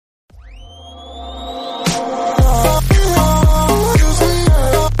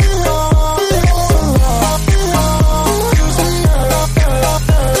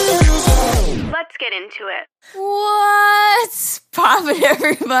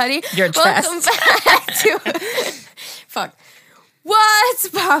everybody. Your Welcome chest. back to... Fuck. What's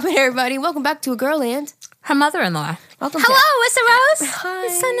poppin', everybody? Welcome back to A Girl and... Her mother-in-law. Welcome Hello, it's Rose. Hi.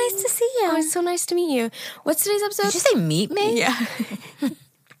 It's so nice to see you. Oh, it's so nice to meet you. What's today's episode? Did you say meet me? Yeah.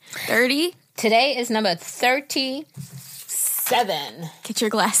 30? Today is number 37. Get your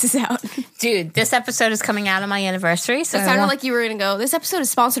glasses out. Dude, this episode is coming out on my anniversary. So It sounded like you were going to go, this episode is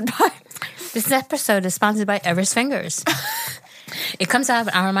sponsored by... This episode is sponsored by Ever's Fingers. It comes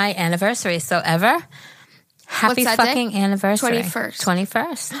out on my anniversary. So Ever, happy What's that fucking day? anniversary. 21st.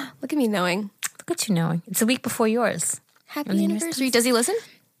 21st. Look at me knowing. Look at you knowing. It's a week before yours. Happy anniversary. Does he listen?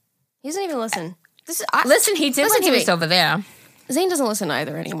 He doesn't even listen. Listen, he did when he was over there. Zane doesn't listen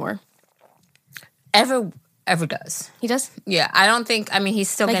either anymore. Ever does. He does? Yeah, I don't think, he's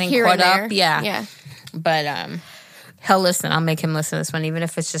still Like getting here caught and there. up. Yeah. Yeah. But he'll listen. I'll make him listen to this one, even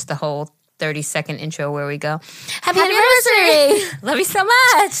if it's just the whole 30-second intro where we go, Happy anniversary! Love you so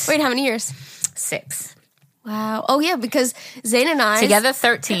much. Wait, how many years? 6. Wow. Oh, yeah, because Zane and I... Together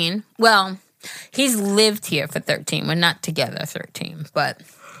 13. Well, he's lived here for 13. We're not together 13, but...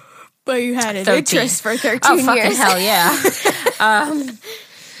 But you had an 13. interest for 13 Oh, fucking years. hell, yeah.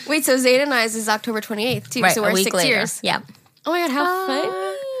 Wait, so Zane and I's is October 28th, too. Right, so we're a week 6 later. years. Yeah. Oh, my God, how fun.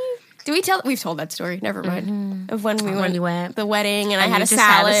 Do we tell... We've told that story. Never mind. Of when we When you went. the wedding and I had you a just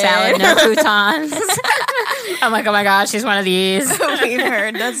salad. had a salad, no croutons. I'm like, oh my gosh, she's one of these. We've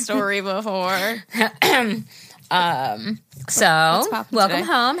heard that story before. So, poppin' welcome today?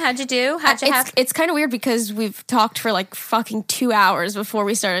 home. How'd you do? How'd you have... It's kind of weird because we've talked for like fucking 2 hours before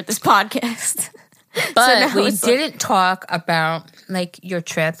we started this podcast. But now we it's like- didn't talk about like your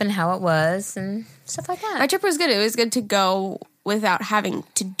trip and how it was and stuff like that. My trip was good. It was good to go without having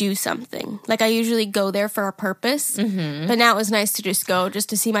to do something. Like I usually go there for a purpose, but now it was nice to just go just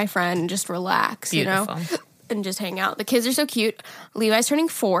to see my friend and just relax, Beautiful. you know, and just hang out. The kids are so cute. Levi's turning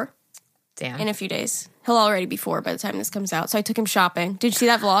 4 Damn. in a few days. He'll already be 4 by the time this comes out. So I took him shopping. Did you see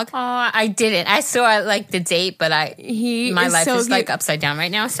that vlog? Oh, I didn't. I saw like the date, but my is life so is like cute. upside down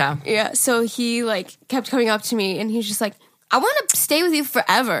right now. So Yeah. So he like kept coming up to me and he's just like, I want to stay with you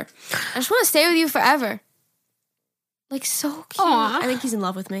forever. I just want to stay with you forever. Like so cute. Aw. I think he's in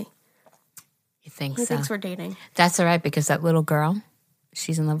love with me. you think He so? thinks we're dating. That's all right because that little girl,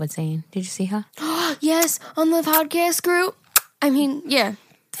 she's in love with Zane. Did you see her? Yes, on the podcast group. I mean, yeah.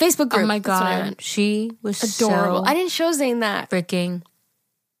 Facebook group. Oh my That's what I god, meant. she was Adorable. so I didn't show Zane that. freaking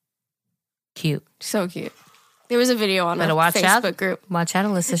cute. So cute. There was a video on Better a watch Facebook out. group. Watch out,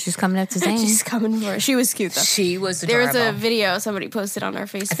 Alyssa. She's coming up to Zane. She's coming for it. She was cute though. She was There adorable. was a video somebody posted on our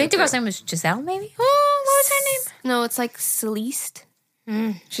Facebook. I think the girl's name was Giselle, maybe? Oh, what was her name? No, it's like Celeste.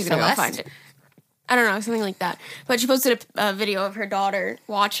 She's gonna Celeste? go find it. I don't know, something like that. But she posted a video of her daughter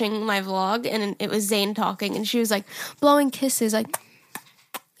watching my vlog, and it was Zane talking, and she was like blowing kisses. Like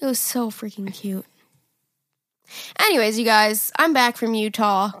it was so freaking cute. Anyways, you guys, I'm back from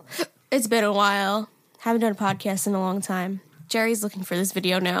Utah. It's been a while. Haven't done a podcast in a long time. Jerry's looking for this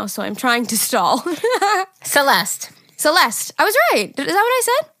video now, so I'm trying to stall. Celeste. Celeste, I was right. Is that what I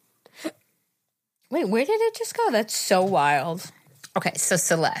said? Wait, where did it just go? That's so wild. Okay, so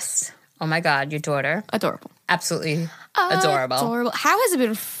Celeste. Oh my god, your daughter. Adorable. Absolutely adorable. Adorable. How has it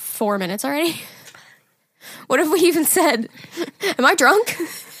been 4 minutes already? What have we even said? Am I drunk?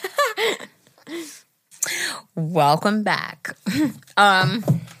 Welcome back.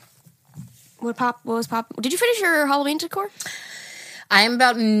 What was pop? Did you finish your Halloween decor? I am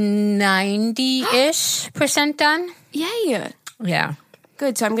about 90-ish% done. Yay. Yeah.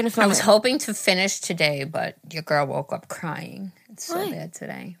 Good, so I'm going to film I was it. hoping to finish today, but your girl woke up crying. It's so Why? bad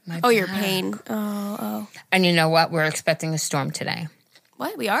today. My Oh, your back. pain. Oh. And you know what? We're expecting a storm today.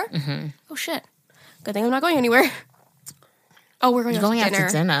 What? We are? Mm-hmm. Oh, shit. Good thing I'm not going anywhere. Oh, we're going, You're going out to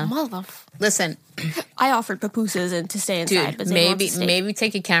dinner. Listen, I offered pupusas and to stay inside, dude, but Zane wants to stay. maybe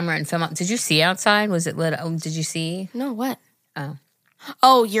take a camera and film it. Did you see outside? Was it lit? Oh, did you see? No, what? Oh.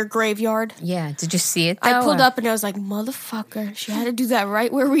 Oh, your graveyard. Yeah. Did you see it, though? I pulled up and I was like, motherfucker. She had to do that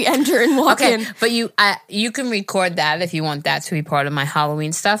right where we enter and walk Okay, in. but you can record that if you want that to be part of my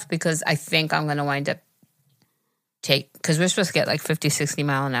Halloween stuff because I think I'm going to wind up because we're supposed to get like 50, 60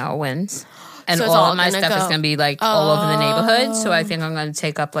 mile an hour winds. And So it's all all of my gonna stuff is go- going to be like all over the neighborhood. So I think I'm going to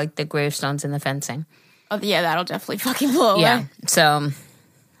take up like the gravestones and the fencing. Oh, yeah, that'll definitely fucking blow away. Yeah. So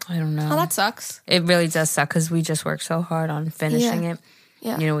I don't know. Oh, that sucks. It really does suck because we just worked so hard on finishing it.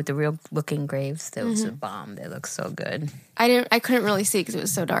 Yeah. You know, with the real looking graves, there was a bomb. They look so good. I couldn't really see because it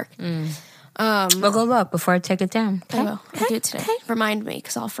was so dark. Well, go look before I take it down. I will. I'll do it today. Remind me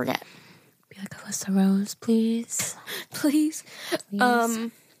because I'll forget. Be like, Alyssa Rose, please. Please.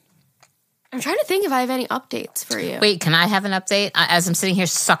 I'm trying to think if I have any updates for you. Wait, can I have an update? As I'm sitting here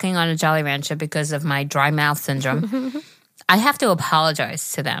sucking on a Jolly Rancher because of my dry mouth syndrome, I have to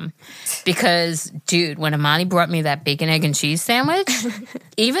apologize to them because, dude, when Amani brought me that bacon, egg, and cheese sandwich,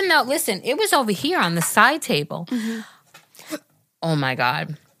 even though, listen, it was over here on the side table. Oh, my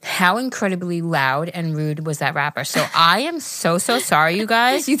God. How incredibly loud and rude was that rapper? So I am so sorry, you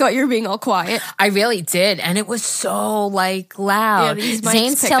guys. You thought you were being all quiet. I really did. And it was so, like, loud. Yeah, these mics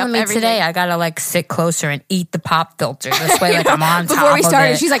Zane's pick telling up me everything. today I gotta, like, sit closer and eat the pop filter. This way, like, I'm on top Before we started,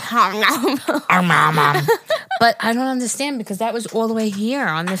 of it. she's like, But I don't understand because that was all the way here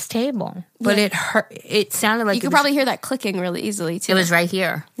on this table. But it hurt. It sounded like you could probably hear that clicking really easily, too. it was right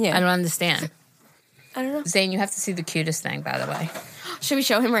here. Yeah. I don't understand. I don't know. Zane, you have to see the cutest thing, by the way. Should we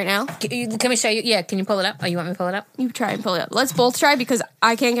show him right now? Can we show you? Yeah, can you pull it up? Oh, you want me to pull it up? You try and pull it up. Let's both try because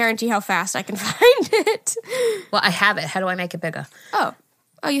I can't guarantee how fast I can find it. Well, I have it. How do I make it bigger? Oh,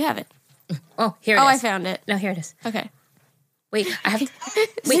 you have it. Oh, here it is. Oh, I found it. No, here it is. Okay. Wait, I have to...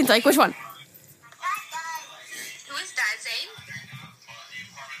 Zane's like, which one? Who is that, Zane?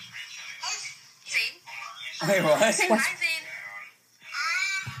 Zane? Wait, what? Hi, Zane.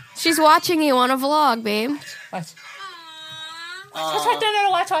 She's watching you on a vlog, babe. Watch. Aw.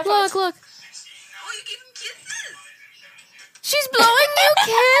 Watch. Look. Oh, you give him kisses. She's blowing you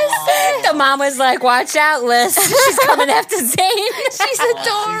kisses. The mom was like, watch out, Liz. She's coming after Zane. She's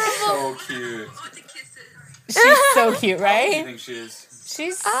adorable. So cute. She's so cute, I right? think she is.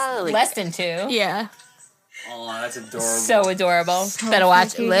 She's Oh, like- less than 2. Yeah. Oh, that's adorable. So adorable. Better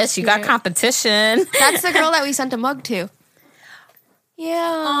watch freaking Liz. You got cute. competition. That's the girl that we sent a mug to.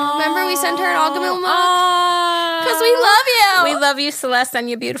 Yeah. Remember we sent her an Algamil mug? Because we love you. We love you, Celeste, and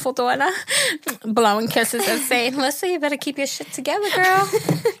your beautiful daughter. Blowing kisses and saying, Melissa, you better keep your shit together, girl.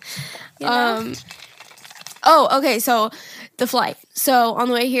 You know? Oh, okay. So the flight. So on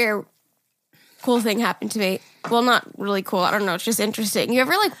the way here, cool thing happened to me. Well, not really cool. I don't know. It's just interesting. You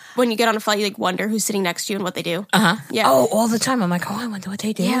ever, like, when you get on a flight, you, like, wonder who's sitting next to you and what they do? Uh-huh. Yeah. Oh, all the time. I'm like, I wonder what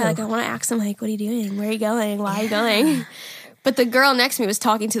they do. Yeah, like, I want to ask them, like, what are you doing? Where are you going? Why are you going? But the girl next to me was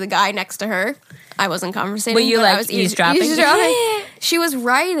talking to the guy next to her. I wasn't conversating. Were you, but like, I was eavesdropping? She was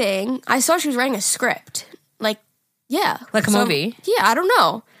writing. I saw she was writing a script. Like, yeah. Like a movie? Yeah, I don't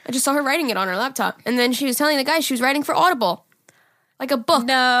know. I just saw her writing it on her laptop. And then she was telling the guy she was writing for Audible. Like a book.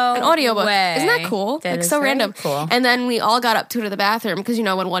 No An audiobook. way. Isn't that cool? That like, is so very random. cool. And then we all got up to go to the bathroom because, you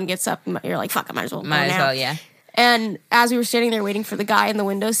know, when one gets up, you're like, fuck, I might as well go Might as now. well, yeah. And as we were standing there waiting for the guy in the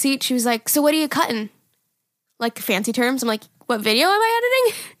window seat, she was like, so what are you cutting? Like fancy terms. I'm like, what video am I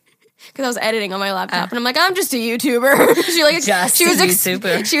editing? Because I was editing on my laptop. And I'm like, I'm just a YouTuber.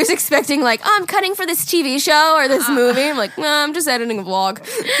 She was expecting like, oh, I'm cutting for this TV show or this movie. I'm like, no, I'm just editing a vlog.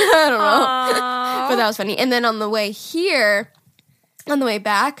 I don't know. But that was funny. And then on the way here, on the way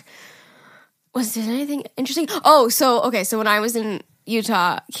back, there anything interesting? Oh, so when I was in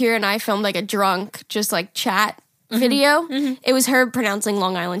Utah, Kira and I filmed like a drunk, just like chat video. It was her pronouncing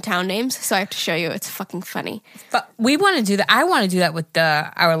Long Island town names, so I have to show you. It's fucking funny. But we want to do that. I want to do that with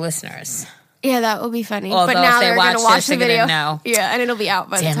our listeners. Yeah, that will be funny. Although but now if they they're watch gonna watch this, the they're video. gonna know. Yeah, and it'll be out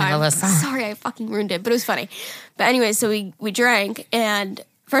by Damn the it, time. Alyssa. Sorry, I fucking ruined it, but it was funny. But anyway, so we drank, and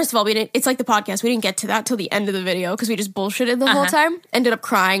first of all, we didn't. It's like the podcast. We didn't get to that till the end of the video because we just bullshitted the whole time. Ended up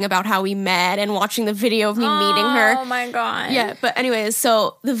crying about how we met and watching the video of me meeting her. Oh my God. Yeah, but anyways,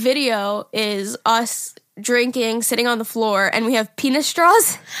 so the video is us drinking, sitting on the floor, and we have penis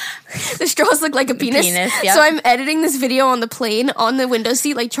straws. The straws look like a penis. Yep. So I'm editing this video on the plane on the window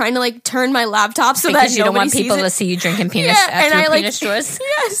seat, like trying to like turn my laptop so Because that you don't want nobody people sees to it. see you drinking penis and I penis straws.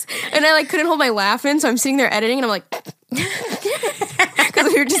 Yes, and I like couldn't hold my laugh in, so I'm sitting there editing, and I'm like,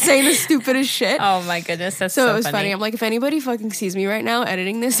 because we were just saying the stupidest shit. Oh my goodness, that's So so it was funny. I'm like, if anybody fucking sees me right now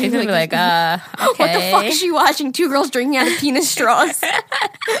editing this, You're they'd gonna be like, okay. what the fuck is she watching? 2 girls drinking out of penis straws.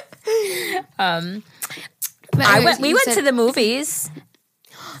 But anyways, we you went said- to the movies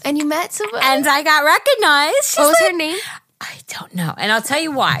and you met somebody. and I got recognized. She's What was like- her name? I don't know. And I'll tell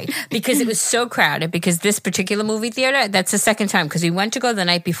you why. Because it was so crowded. Because this particular movie theater, that's the second time. Because we went to go the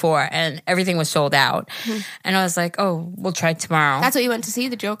night before and everything was sold out. And I was like, oh, we'll try tomorrow. That's what you went to see,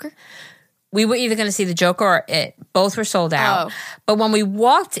 the Joker? We were either going to see the Joker or It. Both were sold out. Oh. But when we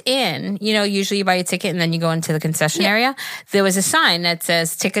walked in, you know, usually you buy a ticket and then you go into the concession area. There was a sign that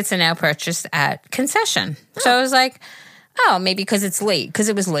says tickets are now purchased at concession. So I was like, oh, maybe because it's late. Because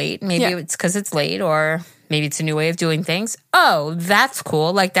it was late. Maybe it's because it's late, or maybe it's a new way of doing things. Oh, that's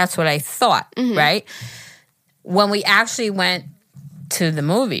cool. Like, that's what I thought, right? When we actually went to the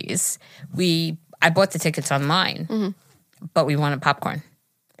movies, I bought the tickets online, but we wanted popcorn.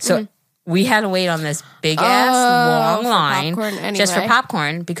 So we had to wait on this big ass long for line popcorn just for anyway.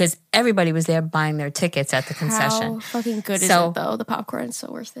 popcorn because everybody was there buying their tickets at the concession. How fucking good is So- it though? The popcorn's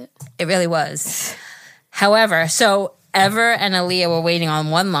so worth it. It really was. However, so Ever and Aaliyah were waiting on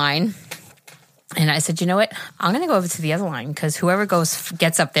one line. And I said, you know what? I'm going to go over to the other line because whoever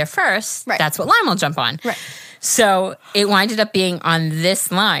gets up there first, Right. that's what line we'll jump on. Right. So it winded up being on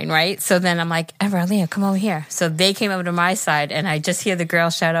this line, right? So then I'm like, Ever, Aaliyah, come over here. So they came over to my side and I just hear the girl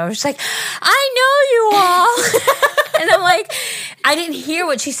shout over. She's like, I know you all. And I'm like, I didn't hear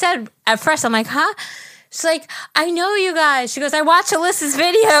what she said at first. I'm like, huh? She's like, I know you guys. She goes, I watch Alyssa's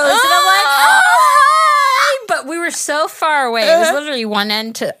videos. And I'm like, oh, hi. But we were so far away. It was literally one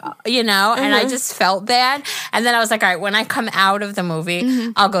end to, and I just felt bad. And then I was like, all right, when I come out of the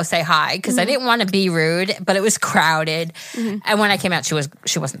movie, I'll go say hi. Because I didn't want to be rude, but it was crowded. And when I came out,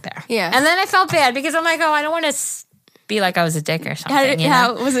 she wasn't there. Yeah. And then I felt bad because I'm like, oh, I don't want to be like I was a dick or something.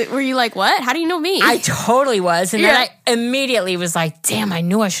 How was it? Were you like, what? How do you know me? I totally was. And then I immediately was like, damn, I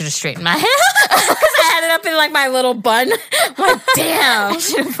knew I should have straightened my hair. Because I had it up in like my little bun. I'm like, damn. I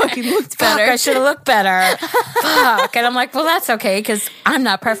should have fucking looked Fuck, better. I should have looked better. Fuck. And I'm like, well, that's okay because I'm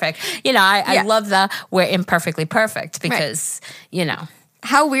not perfect. I love we're imperfectly perfect because,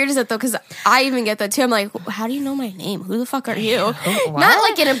 How weird is it though? Because I even get that too. I'm like, how do you know my name? Who the fuck are you? What? Not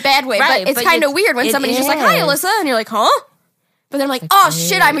like in a bad way, Right, but it's but kind of it- weird when it somebody's just like, hi, is. Alyssa. And you're like, huh? But then I'm like, oh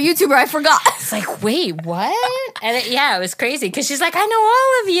shit, I'm a YouTuber. I forgot. It's like, wait, what? And it was crazy because she's like, I know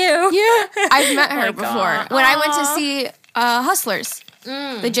all of you. Yeah. I've met her my before. God. When I went to see Hustlers,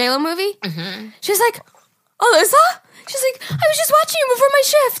 the J-Lo movie, she's like, Alyssa? She's like, I was just watching you before my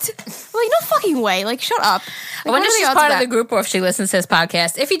shift. I'm like, no fucking way. Like, shut up. I wonder if she's part of the group or if she listens to this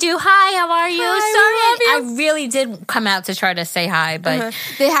podcast. If you do, hi, how are you? Hi, Sorry, I really did come out to try to say hi, but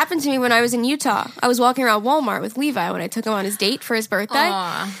They happened to me when I was in Utah. I was walking around Walmart with Levi when I took him on his date for his birthday.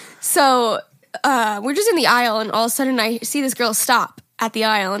 Aw. So we're just in the aisle, and all of a sudden I see this girl stop at the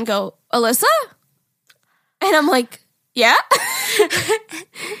aisle and go, Alyssa? And I'm like, yeah?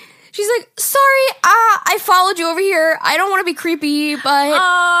 She's like, sorry, I followed you over here. I don't want to be creepy, but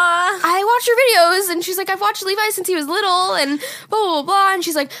I watch your videos. And she's like, I've watched Levi since he was little and blah, blah, blah, blah. And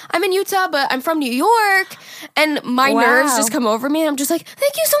she's like, I'm in Utah, but I'm from New York. And my nerves just come over me. And I'm just like,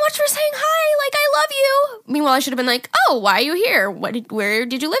 thank you so much for saying hi. Like, I love you. Meanwhile, I should have been like, oh, why are you here? Where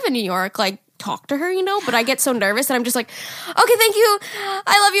did you live in New York? Like, talk to her, but I get so nervous and I'm just like, okay, thank you.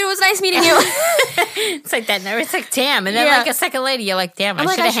 I love you. It was nice meeting you. It's like that. It's like, damn. And then Yeah. like a second later, you're like, damn, I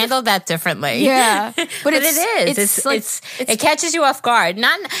like, should have handled that differently. Yeah. But it is. It catches you off guard.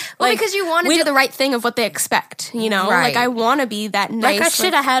 Not like because you want to do the right thing of what they expect, Right. Like I want to be that nice. Like I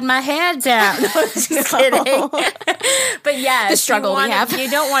should have had my hair down. No, just kidding. But yeah, The struggle we have. You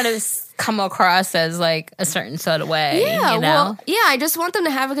don't want to come across as like a certain sort of way. Yeah, you know? well, yeah, I just want them to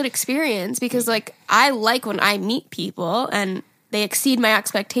have a good experience because, like, I like when I meet people and they exceed my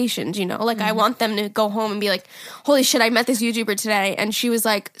expectations, Like, I want them to go home and be like, holy shit, I met this YouTuber today and she was,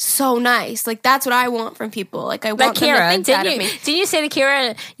 like, so nice. Like, that's what I want from people. Like, I want them to Kira, think that of me. didn't you say to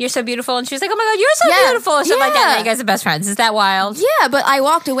Kira, you're so beautiful? And she was like, oh my God, you're so beautiful. Or something like that. And you guys are best friends. Is that wild? Yeah, but I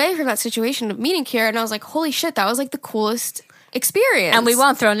walked away from that situation of meeting Kira and I was like, holy shit, that was, like, the coolest experience. And we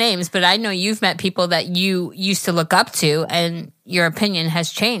won't throw names, but I know you've met people that you used to look up to and your opinion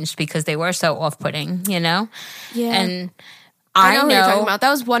has changed because they were so off-putting, Yeah. And I know who you're talking about.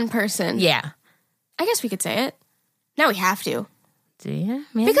 That was one person. Yeah. I guess we could say it. Now we have to. Do you?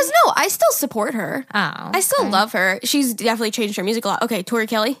 Yeah. Because no, I still support her. Oh, I still love her. She's definitely changed her music a lot. Okay, Tori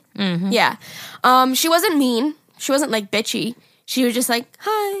Kelly. Mm-hmm. Yeah. She wasn't mean. She wasn't like bitchy. She was just like,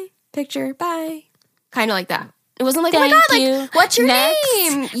 hi, picture, bye. Kind of like that. It wasn't like, Thank oh my God, you. like, what's your Next.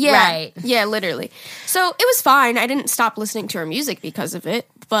 name? Yeah. Right. Yeah, literally. So it was fine. I didn't stop listening to her music because of it.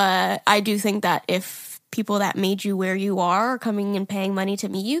 But I do think that if people that made you where you are coming and paying money to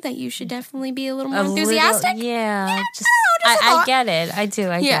meet you, that you should definitely be a little more enthusiastic. Yeah. just a I thought. get it. I do.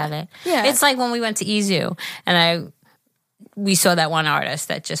 I Yeah. get it. Yeah. It's like when we went to Izu and we saw that one artist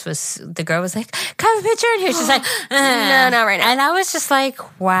that just was, the girl was like, can I have a picture? And he was just like, No, not right now. And I was just like,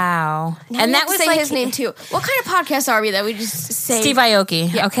 wow. And that was say his name too. What kind of podcast are we that we just say Steve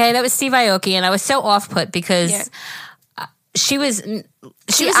Aoki. Yeah. Okay. That was Steve Aoki. And I was so off put because she was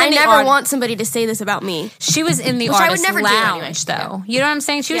I never want somebody to say this about me. She was in the Which I would artist never do lounge, anyway. though. You know what I'm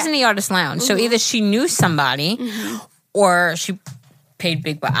saying? She was Yeah. in the artist lounge. So either she knew somebody or she paid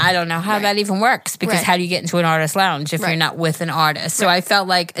big, but I don't know how that even works because Right. how do you get into an artist lounge if you're Right. not with an artist? So I felt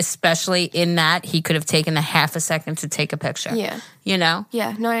like, especially in that, he could have taken a half a second to take a picture. Yeah. You know?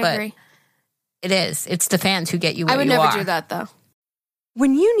 Yeah, no, I But agree. It is. It's the fans who get you where I would you never are. do that though.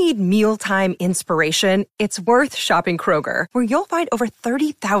 When you need mealtime inspiration, it's worth shopping Kroger, where you'll find over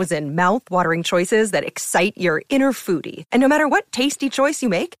 30,000 mouth-watering choices that excite your inner foodie. And no matter what tasty choice you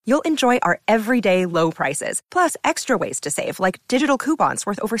make, you'll enjoy our everyday low prices, plus extra ways to save, like digital coupons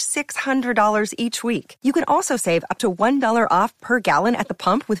worth over $600 each week. You can also save up to $1 off per gallon at the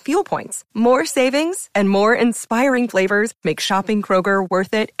pump with fuel points. More savings and more inspiring flavors make shopping Kroger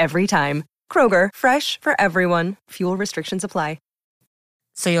worth it every time. Kroger, fresh for everyone. Fuel restrictions apply.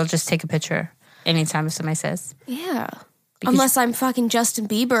 So you'll just take a picture anytime somebody says? Yeah. Unless I'm fucking Justin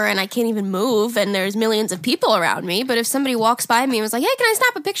Bieber and I can't even move and there's millions of people around me. But if somebody walks by me and was like, hey, can I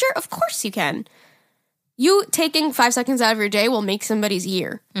snap a picture? Of course you can. You taking 5 seconds out of your day will make somebody's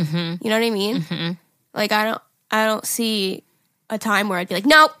year. Mm-hmm. You know what I mean? Mm-hmm. Like, I don't see a time where I'd be like,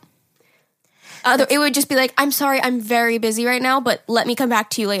 nope. It would just be like, I'm sorry, I'm very busy right now, but let me come back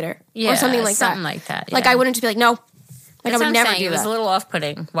to you later. Yeah, or something like that. Something like that. Yeah. Like, I wouldn't just be like, no. Like, That's I would never saying. do It that. was a little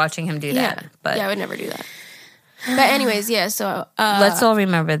off-putting watching him do that. But yeah, I would never do that. But anyways, yeah, so... let's all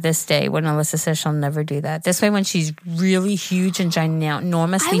remember this day when Alyssa says she'll never do that. This way, when she's really huge and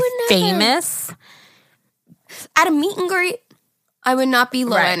ginormously famous... At a meet and greet, I would not be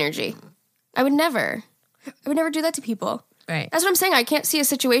low Right. energy. I would never do that to people. Right. That's what I'm saying. I can't see a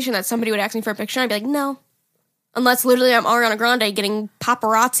situation that somebody would ask me for a picture and I'd be like, no. Unless literally I'm Ariana Grande getting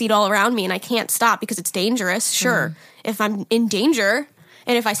paparazzi'd all around me and I can't stop because it's dangerous. Sure. If I'm in danger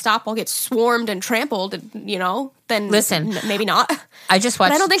and if I stop, I'll get swarmed and trampled, you know, then Listen, maybe not. I just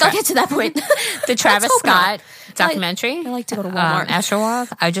watched... But I don't think I'll get to that point. the Travis hope not. Scott documentary. I like to go to Walmart.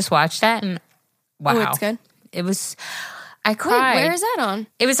 Astroworld. I just watched that and wow. Oh, it's good. It was... I cried. Wait, where is that on?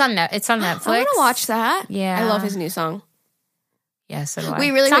 It was on It's on Netflix. I want to watch that. Yeah. I love his new song. Yes, so do I.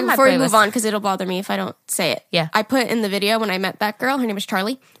 Wait, really It's on quick my before we playlist. move on, because it'll bother me if I don't say it. Yeah. I put in the video when I met that girl, her name was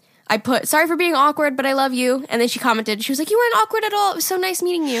Charlie. I put, sorry for being awkward, but I love you. And then she commented, she was like, you weren't awkward at all. It was so nice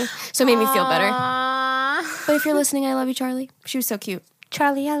meeting you. So it made me feel better. But if you're listening, I love you, Charlie. She was so cute.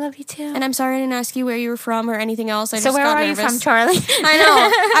 Charlie, I love you too. And I'm sorry I didn't ask you where you were from or anything else. I So just where got are you nervous. from, Charlie? I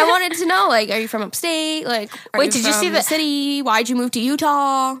know. I wanted to know, like, are you from upstate? Like, are Wait, you did you from see the the- city? Why'd you move to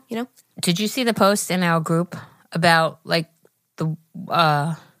Utah? You know? Did you see the post in our group about like the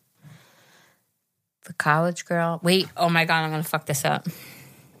college girl? Wait, oh my god, I'm gonna fuck this up.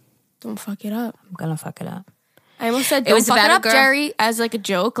 Don't fuck it up. I'm gonna fuck it up. I almost said, It don't was fuck it about a up, girl- Jerry, as like a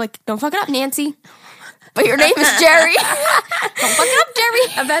joke. Like, don't fuck it up, Nancy. But your name is Jerry. Don't fuck it up,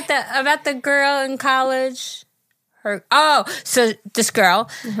 Jerry. About the girl in college. So this girl,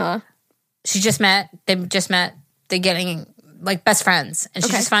 they just met, they're getting like best friends. And she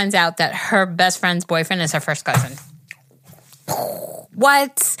just finds out that her best friend's boyfriend is her first cousin.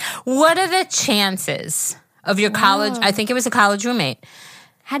 What are the chances of your college, I think it was a college roommate.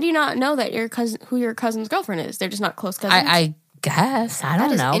 How do you not know that who your cousin's girlfriend is? They're just not close cousins. I guess. I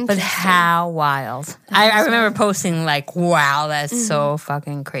don't is know. But interesting. how wild. I remember posting like, wow, that's so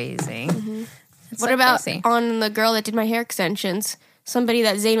fucking crazy. It's what so about crazy. on the girl that did my hair extensions? Somebody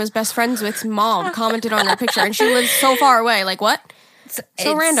that Zayn was best friends with's mom commented on her picture, and she lives so far away. Like, what?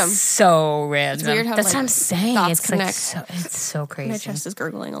 So random. So random. weird how, That's like, what I'm saying. thoughts It's connect. like it's so crazy. My chest is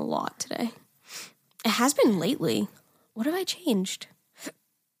gurgling a lot today. It has been lately. What have I changed?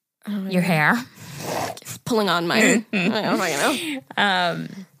 Your hair. Pulling on my... I don't fucking know.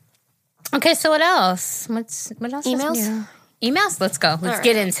 Okay, so what else? What else? is Emails? new? Emails? Let's go. Let's All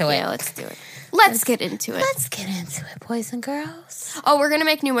get right. into it. Yeah, let's do it. Let's get into it. Let's get into it, boys and girls. Oh, we're going to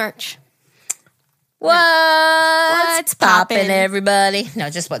make new merch. What's poppin', poppin'? everybody?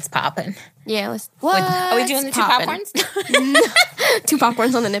 No, just what's poppin'. Yeah, let's... Are we doing the two poppin'? popcorns? 2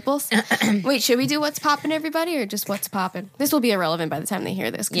 popcorns on the nipples? Wait, should we do what's poppin', everybody, or just what's poppin'? This will be irrelevant by the time they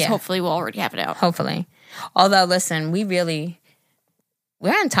hear this, because Yeah. hopefully we'll already have it out. Hopefully. Although, listen, we're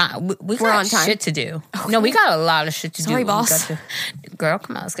on time. We got on time. shit to do. No, we got a lot of shit to do. Sorry, We boss. got Girl,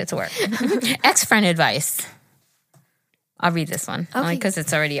 come on, let's get to work. Ex-friend advice. I'll read this one, only Okay. because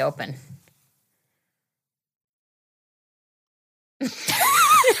it's already open.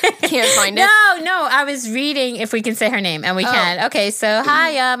 Can't find it. No, I was reading if we can say her name, and we can. Okay, so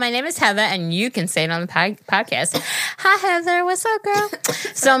hi, my name is Heather, and you can say it on the podcast. Hi, Heather, what's up, girl?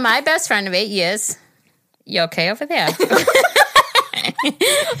 So my best friend of 8 years, you okay over there?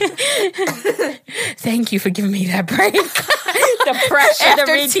 Thank you for giving me that break. The pressure After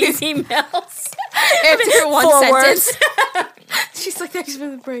to read two- these emails. After one 4 sentence. words. She's like, thanks for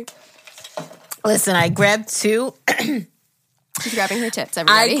the break. Listen, I grabbed 2. She's grabbing her tits,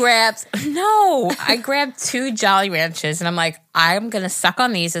 everybody. I grabbed 2 Jolly Ranchers, and I'm like, I'm going to suck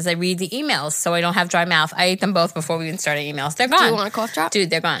on these as I read the emails so I don't have dry mouth. I ate them both before we even started emails. They're gone. Do you want a cough drop? Dude,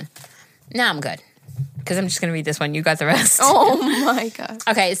 they're gone. No, I'm good. because I'm just going to read this one. You got the rest. Oh my God.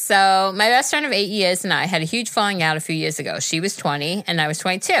 Okay, so my best friend of 8 years and I had a huge falling out a few years ago. She was 20 and I was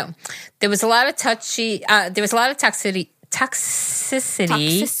 22. There was a lot of toxicity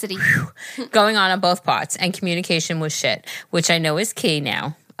going on both parts, and communication was shit, which I know is key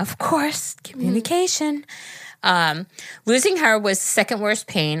now. Of course, communication. Losing her was the second worst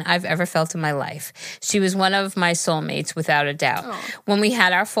pain I've ever felt in my life. She was one of my soulmates, without a doubt. When we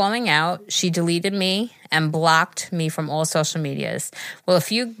had our falling out, she deleted me and blocked me from all social medias. Well, a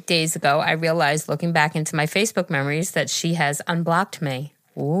few days ago, I realized, looking back into my Facebook memories, that she has unblocked me.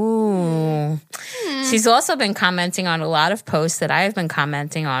 Ooh. She's also been commenting on a lot of posts that I have been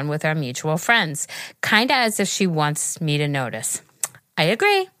commenting on with our mutual friends, kind of as if she wants me to notice. I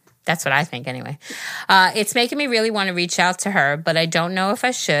agree. That's what I think anyway. It's making me really want to reach out to her, but I don't know if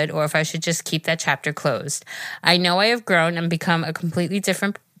I should or if I should just keep that chapter closed. I know I have grown and become a completely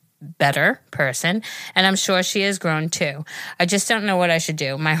different, better person, and I'm sure she has grown too. I just don't know what I should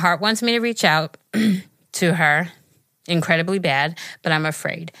do. My heart wants me to reach out to her incredibly bad, but I'm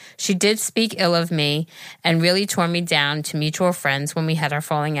afraid. She did speak ill of me and really tore me down to mutual friends when we had our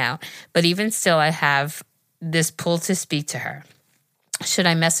falling out, but even still, I have this pull to speak to her. Should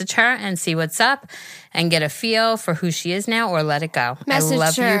I message her and see what's up and get a feel for who she is now, or let it go? Message I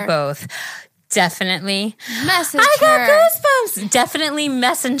love her. you both. Definitely. Message I her. got goosebumps. Definitely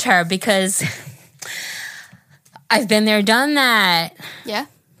message her, because I've been there, done that. Yeah.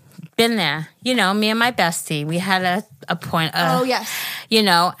 Been there. You know, me and my bestie, we had a point. Oh, yes. You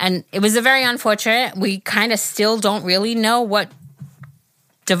know, and it was a very unfortunate. We kind of still don't really know what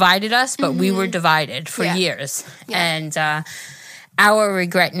divided us, but we were divided for years. Yeah. And our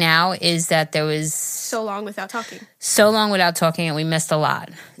regret now is that there was So long without talking. and we missed a lot.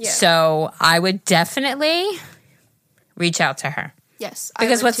 Yeah. So I would definitely reach out to her, Yes.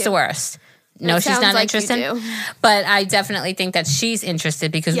 because I would what's too. the worst? No, It she's sounds not like you interested. do. But I definitely think that she's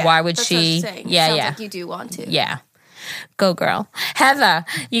interested, because Yeah, why would that's she? what I was saying. Yeah, Sounds yeah. like you do want to. Yeah. Go, girl. Heather,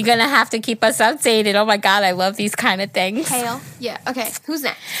 you're going to have to keep us updated. Oh, my God. I love these kind of things. Hail. Yeah. Okay. Who's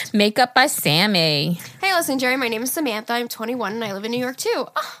next? Makeup by Sammy. Hey, listen, Jerry. My name is Samantha. I'm 21 and I live in New York too.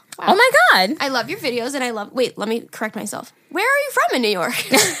 Oh, wow. Oh, my God. I love your videos and I love. Wait, let me correct myself. Where are you from in New York?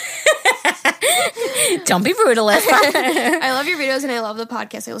 Don't be brutalist. I love your videos and I love the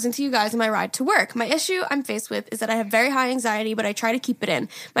podcast. I listen to you guys on my ride to work. My issue I'm faced with is that I have very high anxiety, but I try to keep it in.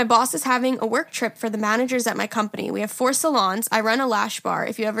 My boss is having a work trip for the managers at my company. We have 4 salons. I run a lash bar.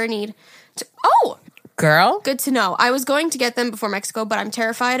 If you ever need to. Oh! Girl. Good to know. I was going to get them before Mexico, but I'm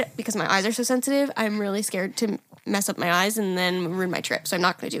terrified because my eyes are so sensitive. I'm really scared to mess up my eyes and then ruin my trip, so I'm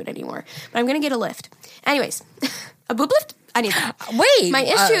not going to do it anymore. But I'm going to get a lift. Anyways, a boob lift? I need that. Wait. My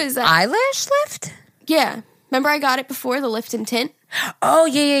issue is that... Eyelash lift? Yeah. Remember I got it before, the lift and tint? Oh,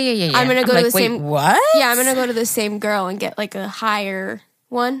 yeah. I'm going to go to the wait, same... what? Yeah, I'm going to go to the same girl and get like a higher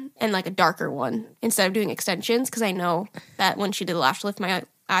one and like a darker one instead of doing extensions, because I know that when she did the lash lift, my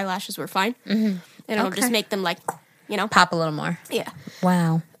eyelashes were fine. Mm-hmm. And it'll just make them like, you know. Pop a little more. Yeah.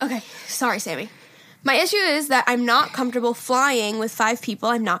 Wow. Okay. Sorry, Sammy. My issue is that I'm not comfortable flying with 5 people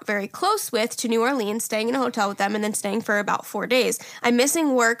I'm not very close with to New Orleans, staying in a hotel with them, and then staying for about 4 days. I'm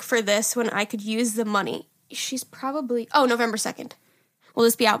missing work for this when I could use the money. She's probably... Oh, November 2nd. Will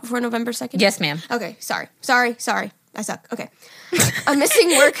this be out before November 2nd? Yes, ma'am. Okay, sorry. I suck. Okay. I'm missing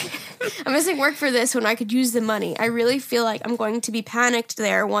work for this when I could use the money. I really feel like I'm going to be panicked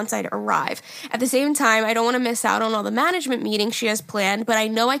there once I arrive. At the same time, I don't want to miss out on all the management meetings she has planned, but I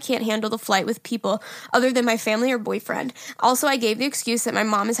know I can't handle the flight with people other than my family or boyfriend. Also, I gave the excuse that my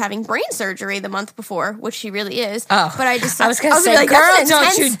mom is having brain surgery the month before, which she really is. Oh. But I was going to say, like, girl,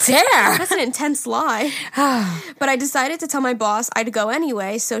 don't you dare. That's an intense lie. But I decided to tell my boss I'd go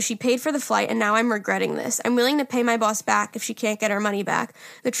anyway, so she paid for the flight, and now I'm regretting this. I'm willing to pay my boss back if she can't get her money back.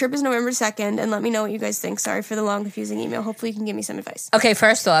 The trip is November 2nd, and let me know what you guys think. Sorry for the long, confusing email. Hopefully you can give me some advice. Okay,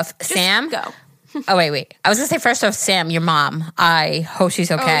 first off, Just Sam. go. Oh, wait. I was going to say, first off, Sam, your mom. I hope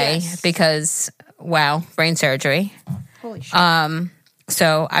she's okay, yes. because, wow, brain surgery. Holy shit.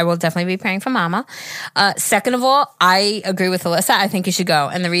 So I will definitely be praying for mama. Second of all, I agree with Alyssa. I think you should go.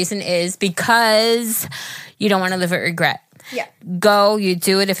 And the reason is because you don't want to live with regret. Yeah. Go, you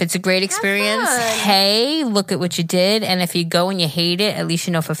do it. If it's a great experience, fun. hey, look at what you did. And if you go and you hate it, at least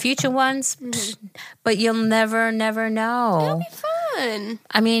you know for future ones. But you'll never know. That'll be fun.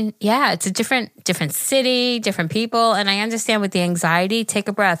 I mean, yeah, it's a different city, different people. And I understand with the anxiety, take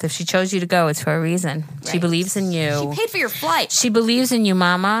a breath. If she chose you to go, it's for a reason. She Right. believes in you. She paid for your flight. She believes in you,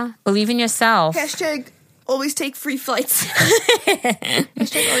 mama. Believe in yourself. Hashtag always take free flights. I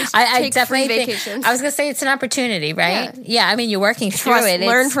take definitely free think, vacations. I was going to say it's an opportunity, right? Yeah, I mean, you're working through Trust, it.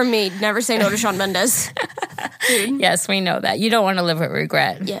 learn from me. Never say no to Shawn Mendes. Dude. Yes, we know that. You don't want to live with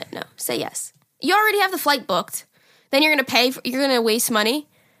regret. Yeah, no. Say yes. You already have the flight booked. Then you're going to pay. You're going to waste money.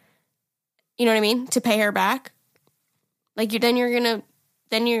 You know what I mean? To pay her back. Like, then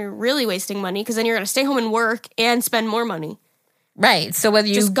you're really wasting money because then you're going to stay home and work and spend more money. Right. So whether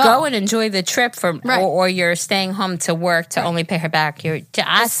you Just go and enjoy the trip Right. or you're staying home to work to only pay her back,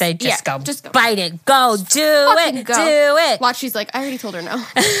 I say just go. Just go. Bite it. Go. Do Fucking it. go. Do it. Watch, she's like, I already told her no.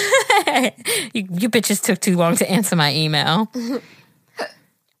 You bitches took too long to answer my email.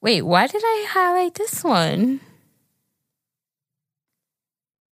 Wait, why did I highlight this one?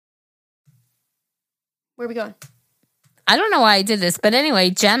 Where are we going? I don't know why I did this, but anyway,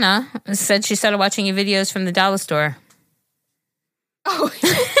 Jenna said she started watching your videos from the dollar store. Oh,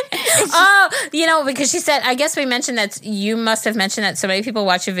 Oh, because she said, I guess we mentioned that you must have mentioned that so many people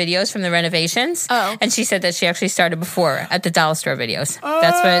watch your videos from the renovations. Oh. And she said that she actually started before at the dollar store videos.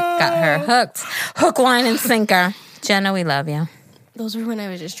 That's what got her hooked. Hook, line, and sinker. Jenna, we love you. those were when I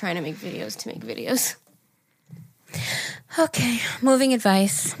was just trying to make videos to make videos. Okay, moving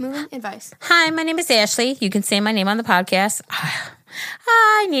advice. Moving advice. Hi, my name is Ashley. You can say my name on the podcast.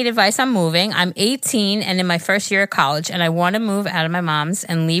 I need advice on moving. I'm 18 and in my first year of college, and I want to move out of my mom's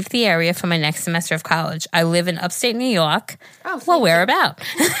and leave the area for my next semester of college. I live in upstate New York. Oh, well, where about?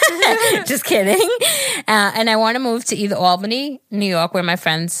 Just kidding. And I want to move to either Albany, New York, where my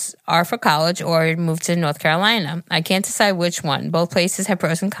friends are for college, or move to North Carolina. I can't decide which one. Both places have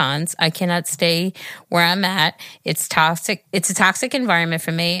pros and cons. I cannot stay where I'm at. It's toxic. It's a toxic environment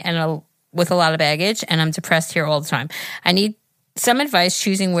for me and with a lot of baggage, and I'm depressed here all the time. I need some advice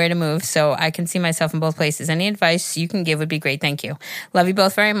choosing where to move so I can see myself in both places. Any advice you can give would be great. Thank you. Love you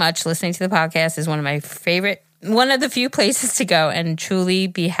both very much. Listening to the podcast is one of the few places to go and truly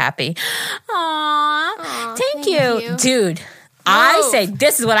be happy. Aww. Thank you. Dude, I say,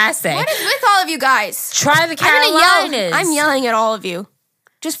 this is what I say. What is with all of you guys? Try the I'm gonna Carolinas. yell. I'm yelling at all of you.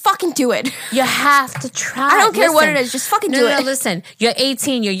 Just fucking do it. You have to try. I don't care what it is. Just fucking do it. No, listen. You're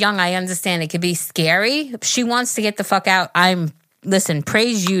 18. You're young. I understand. It could be scary. She wants to get the fuck out. Listen,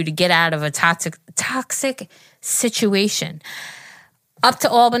 praise you to get out of a toxic situation. Up to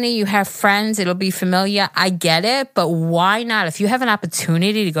Albany, you have friends. It'll be familiar. I get it, but why not? If you have an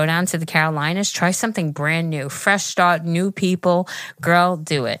opportunity to go down to the Carolinas, try something brand new. Fresh start, new people. Girl,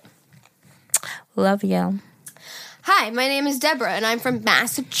 do it. Love you. Hi, my name is Deborah, and I'm from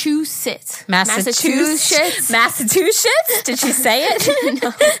Massachusetts. Massachusetts? Did she say it?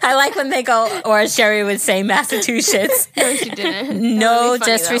 No. I like when they go, or Sherry would say Massachusetts. No, she didn't. No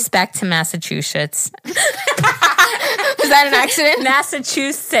disrespect to Massachusetts. Was that an accident?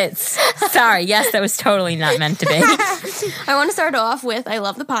 Massachusetts. Sorry. Yes, that was totally not meant to be. I want to start off with, I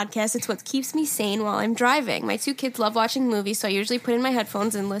love the podcast. It's what keeps me sane while I'm driving. My 2 kids love watching movies, so I usually put in my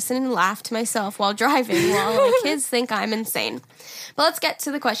headphones and listen and laugh to myself while driving, while my kids think I'm insane. But let's get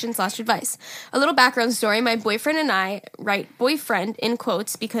to the question/advice. A little background story. My boyfriend and I write boyfriend in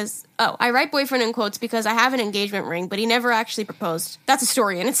quotes because I write boyfriend in quotes because I have an engagement ring, but he never actually proposed. That's a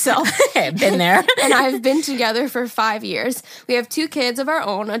story in itself. Been there. And I've been together for 5 years. We have 2 kids of our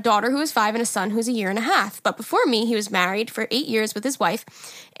own, a daughter who is 5 and a son who's a year and a half. But before me, he was married for 8 years with his wife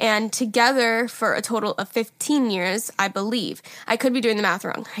and together for a total of 15 years, I believe. I could be doing the math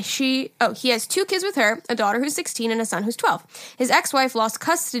wrong. He has 2 kids with her, a daughter who's 16 and a son who's 12. His ex-wife lost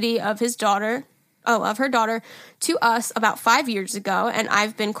custody of her daughter to us about 5 years ago, and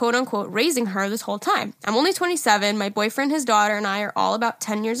I've been quote-unquote raising her this whole time. I'm only 27. My boyfriend, his daughter, and I are all about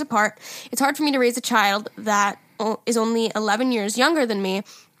 10 years apart. It's hard for me to raise a child that is only 11 years younger than me,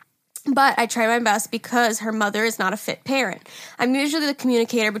 but I try my best because her mother is not a fit parent. I'm usually the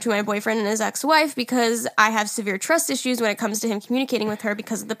communicator between my boyfriend and his ex-wife because I have severe trust issues when it comes to him communicating with her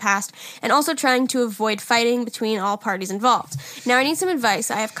because of the past, and also trying to avoid fighting between all parties involved. Now I need some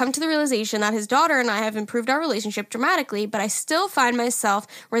advice. I have come to the realization that his daughter and I have improved our relationship dramatically, but I still find myself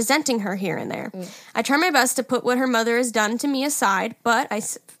resenting her here and there. I try my best to put what her mother has done to me aside, but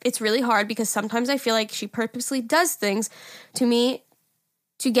it's really hard because sometimes I feel like she purposely does things to me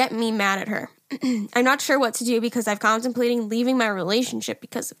to get me mad at her. I'm not sure what to do because I'm contemplating leaving my relationship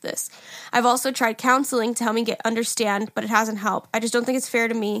because of this. I've also tried counseling to help me understand, but it hasn't helped. I just don't think it's fair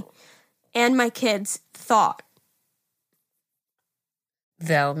to me and my kids thought.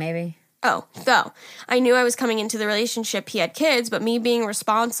 Though, I knew I was coming into the relationship. He had kids, but me being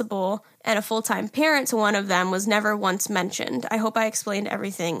responsible and a full-time parent to one of them was never once mentioned. I hope I explained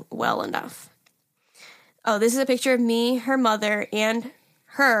everything well enough. Oh, this is a picture of me, her mother, and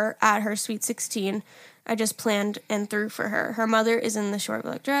her at her sweet 16 I just planned and threw for her. Her mother is in the short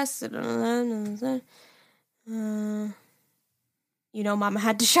black dress. Mama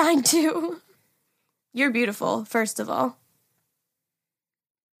had to shine too. You're beautiful, first of all.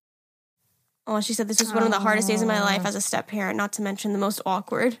 Oh, she said this was one of the hardest days of my life as a step-parent, not to mention the most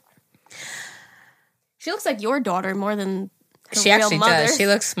awkward. She looks like your daughter more than her She real actually mother. does. She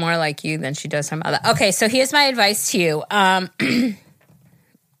looks more like you than she does her mother. Okay, so here's my advice to you.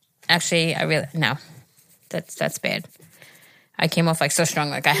 Actually, no. That's bad. I came off like so strong,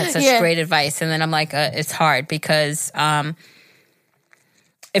 like I had such great advice, and then I'm like, it's hard because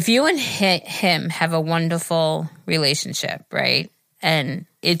if you and him have a wonderful relationship, right, and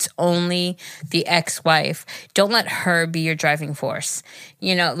it's only the ex-wife, don't let her be your driving force.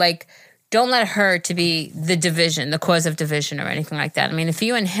 Don't let her to be the division, the cause of division or anything like that. I mean, if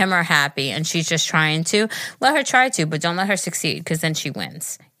you and him are happy and she's just trying to, let her try to, but don't let her succeed because then she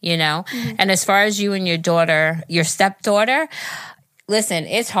wins, Mm-hmm. And as far as you and your daughter, your stepdaughter, listen,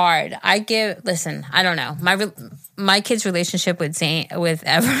 it's hard. I don't know. My kid's relationship with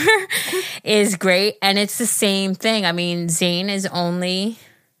Ever is great, and it's the same thing. I mean, Zane is only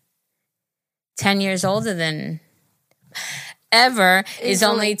 10 years older than Ever is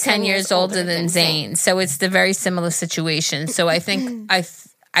only 10 years older than Zane. So it's the very similar situation. So I think I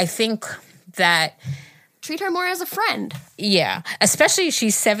think that treat her more as a friend. Yeah, especially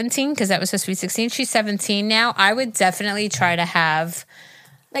she's 17 because that was supposed to be 16. She's 17 now. I would definitely try to have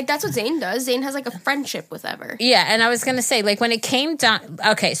that's what Zane does. Zane has a friendship with Ever. Yeah, and I was gonna say when it came down.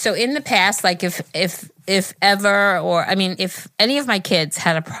 Okay, so in the past, if Ever if any of my kids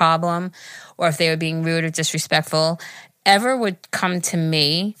had a problem or if they were being rude or disrespectful, Ever would come to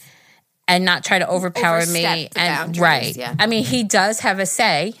me and not try to overpower me. And right, yeah. I mean, he does have a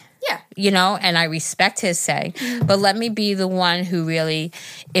say. Yeah. And I respect his say. Mm-hmm. But let me be the one who really,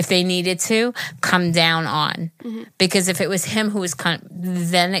 if they needed to, come down on. Mm-hmm. Because if it was him who was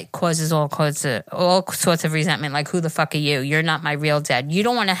then it causes all sorts of resentment. Like, who the fuck are you? You're not my real dad. You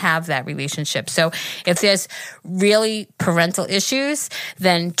don't want to have that relationship. So if there's really parental issues,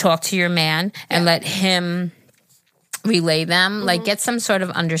 then talk to your man and let him relay them. Mm-hmm. Like, get some sort of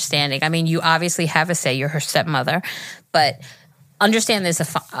understanding. I mean, you obviously have a say. You're her stepmother. But understand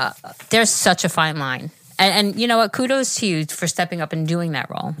there's such a fine line. And you know what? Kudos to you for stepping up and doing that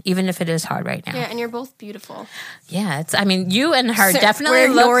role, even if it is hard right now. Yeah, and you're both beautiful. Yeah, you and her definitely we're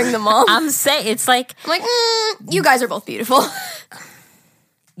ignoring them all. I'm saying, it's like... I'm like, you guys are both beautiful.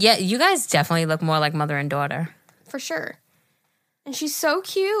 Yeah, you guys definitely look more like mother and daughter. For sure. And she's so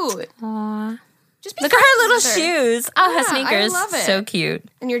cute. Aww. Just look at her little shoes. Oh, her sneakers. I love it. So cute.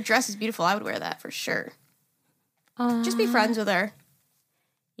 And your dress is beautiful. I would wear that for sure. Just be friends with her.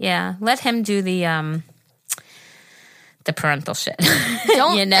 Yeah, let him do the parental shit.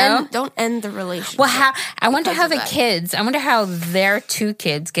 Don't end the relationship. Well, I wonder how their two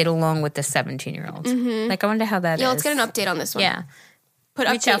kids get along with the 17-year-olds. Mm-hmm. Like, I wonder how that is. Yeah, let's get an update on this one. Yeah, put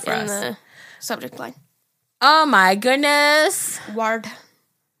reach out update for in us. The subject line. Oh my goodness! Ward.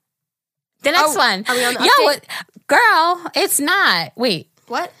 The next one. Are we on the update? Girl, it's not. Wait,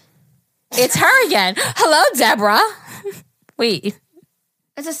 what? It's her again. Hello, Deborah. Wait.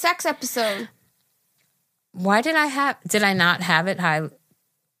 It's a sex episode. Why did I not have it high? All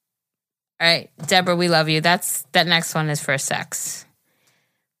right, Deborah, we love you. That next one is for sex.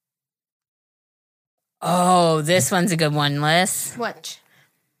 Oh, this one's a good one, Liz. What?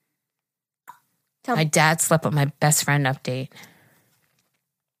 My dad slept with my best friend update.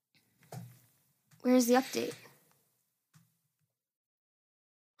 Where's the update?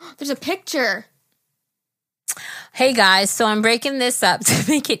 There's a picture. Hey guys, so I'm breaking this up to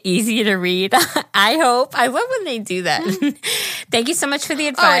make it easier to read. I hope. I love when they do that. Thank you so much for the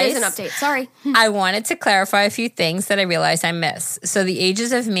advice. Oh, it is an update. Sorry. I wanted to clarify a few things that I realized I missed. So the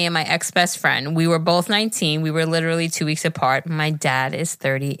ages of me and my ex-best friend, we were both 19. We were literally 2 weeks apart. My dad is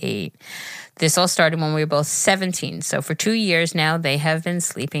 38. This all started when we were both 17. So for 2 years now, they have been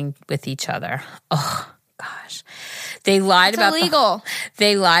sleeping with each other. Oh, gosh. They lied about illegal.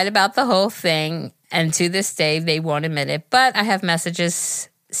 They lied about the whole thing. And to this day, they won't admit it. But I have messages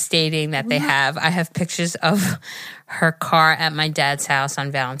stating that they have. I have pictures of her car at my dad's house on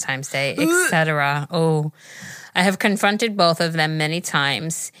Valentine's Day, etc. Oh, I have confronted both of them many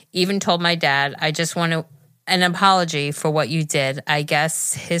times. Even told my dad, I just want an apology for what you did. I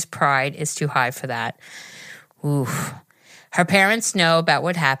guess his pride is too high for that. Oof. Her parents know about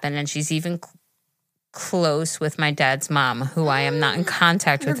what happened, and she's even close with my dad's mom, who I am not in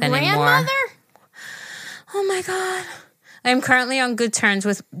contact with anymore. Grandmother? Oh my God. I am currently on good terms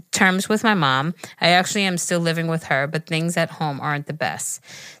with my mom. I actually am still living with her, but things at home aren't the best.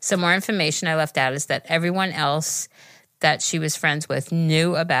 Some more information I left out is that everyone else that she was friends with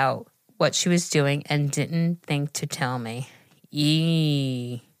knew about what she was doing and didn't think to tell me.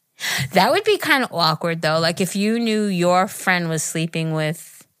 Eee. That would be kind of awkward, though. Like, if you knew your friend was sleeping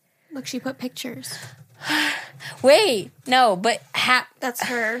with... Look, she put pictures. Wait, no, but... That's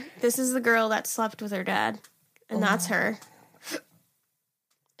her. This is the girl that slept with her dad. And that's her.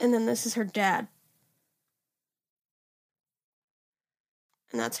 And then this is her dad.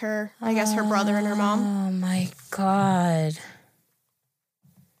 And that's her, I guess, her brother and her mom. Oh, my God.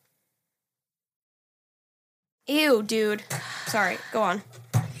 Ew, dude. Sorry, go on.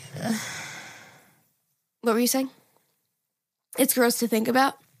 What were you saying? It's gross to think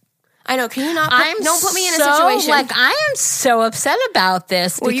about. I know. Can you not? Don't put me in a situation. Like, I am so upset about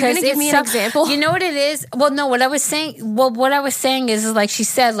this. Were you going to give me an example? You know what it is? Well, no. What I was saying is like she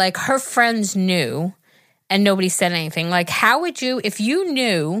said, like her friends knew, and nobody said anything. Like, how would you, if you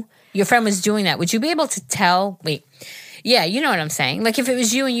knew your friend was doing that, would you be able to tell? Wait, yeah, you know what I'm saying. Like, if it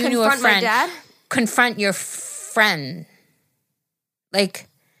was you and you knew a friend, confront my dad. Confront your friend. Like,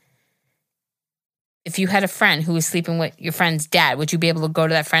 if you had a friend who was sleeping with your friend's dad, would you be able to go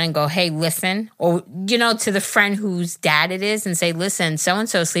to that friend and go, hey, listen? Or, you know, to the friend whose dad it is and say, listen,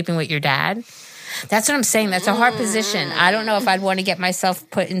 so-and-so is sleeping with your dad? That's what I'm saying. That's a hard position. I don't know if I'd want to get myself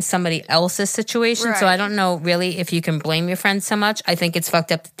put in somebody else's situation. Right. So I don't know really if you can blame your friends so much. I think it's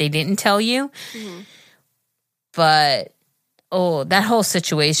fucked up that they didn't tell you. Mm-hmm. But, that whole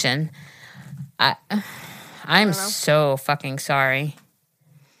situation, I'm so fucking sorry.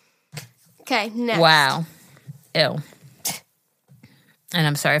 Okay, next. Wow. Ew. And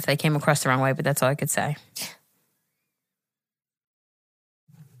I'm sorry if they came across the wrong way, but that's all I could say.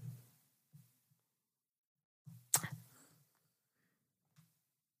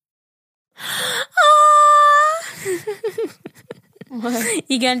 What?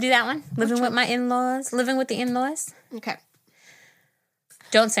 You gonna do that one? Living with my in-laws? Living with the in-laws? Okay.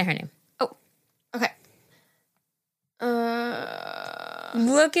 Don't say her name. Oh, okay.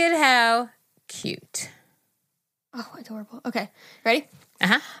 Look at how cute. Oh, adorable. Okay, ready?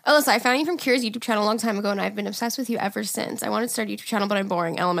 Uh-huh. Alyssa, I found you from Kira's YouTube channel a long time ago, and I've been obsessed with you ever since. I wanted to start a YouTube channel, but I'm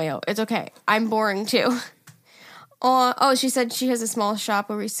boring. LMAO. It's okay. I'm boring, too. She said she has a small shop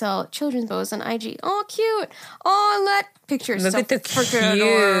where we sell children's bows on IG. Oh, cute. Oh, let pictures. Look so at the cute.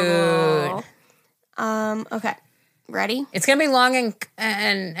 Adorable. Okay. Ready? It's gonna be long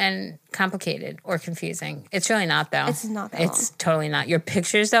and complicated or confusing. It's really not though. It's not that It's long. Totally not. Your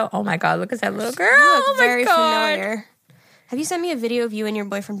pictures though. Oh my God! Look at that little girl. You look oh my very God. familiar. Have you sent me a video of you and your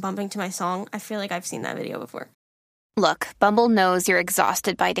boyfriend bumping to my song? I feel like I've seen that video before. Look, Bumble knows you're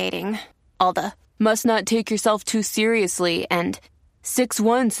exhausted by dating. All the must not take yourself too seriously and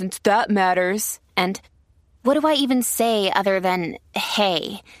 6'1" since that matters. And what do I even say other than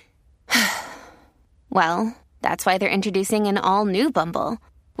hey? Well, that's why they're introducing an all-new Bumble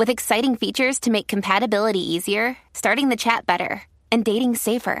with exciting features to make compatibility easier, starting the chat better, and dating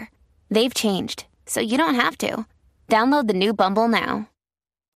safer. They've changed, so you don't have to. Download the new Bumble now.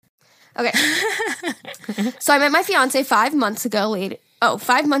 Okay. So I met my fiance 5 months ago.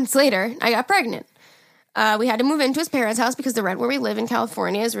 5 months later, I got pregnant. We had to move into his parents' house because the rent where we live in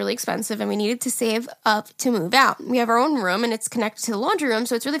California is really expensive and we needed to save up to move out. We have our own room and it's connected to the laundry room,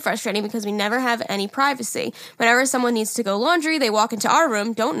 so it's really frustrating because we never have any privacy. Whenever someone needs to go laundry, they walk into our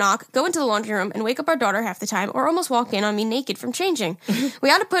room, don't knock, go into the laundry room, and wake up our daughter half the time or almost walk in on me naked from changing. We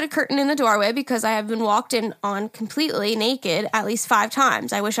had to put a curtain in the doorway because I have been walked in on completely naked at least 5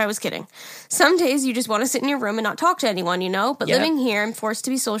 times. I wish I was kidding. Some days you just want to sit in your room and not talk to anyone, you know? But living here, I'm forced to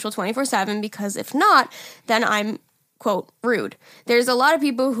be social 24/7 because if not, then I'm, quote, rude. There's a lot of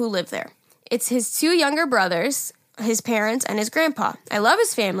people who live there. It's his 2 younger brothers, his parents, and his grandpa. I love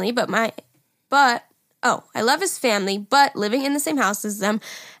his family, but living in the same house as them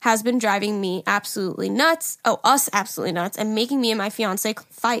has been driving me absolutely nuts. Us absolutely nuts, and making me and my fiance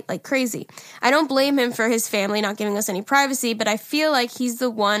fight like crazy. I don't blame him for his family not giving us any privacy, but I feel like he's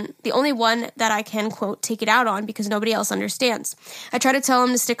the only one that I can, quote, take it out on because nobody else understands. I try to tell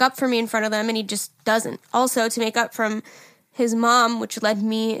him to stick up for me in front of them, and he just doesn't. Also, to make up from his mom, which led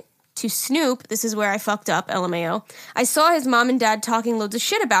me to Snoop, this is where I fucked up, LMAO. I saw his mom and dad talking loads of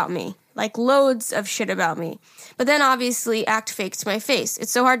shit about me. Like, loads of shit about me. But then, obviously, act fake to my face.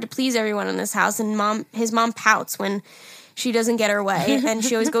 It's so hard to please everyone in this house, and his mom pouts when she doesn't get her way, and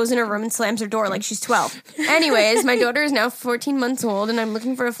she always goes in her room and slams her door like she's 12. Anyways, my daughter is now 14 months old, and I'm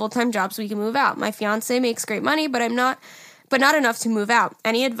looking for a full-time job so we can move out. My fiancé makes great money, but but not enough to move out.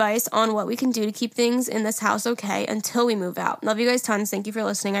 Any advice on what we can do to keep things in this house okay until we move out? Love you guys tons. Thank you for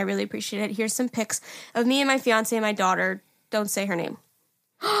listening. I really appreciate it. Here's some pics of me and my fiance and my daughter. Don't say her name.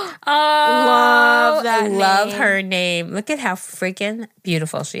 Oh, Love that love name. her name. Look at how freaking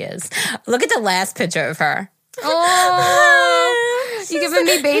beautiful she is. Look at the last picture of her. Oh, you giving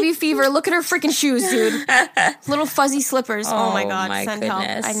me baby fever. Look at her freaking shoes, dude. Little fuzzy slippers. Oh my God. my Send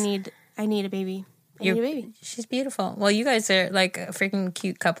goodness. help. I need a baby. I need a baby. She's beautiful. Well, you guys are like a freaking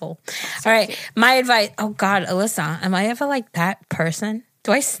cute couple. All right. My advice. Oh, God, Alyssa, am I ever like that person?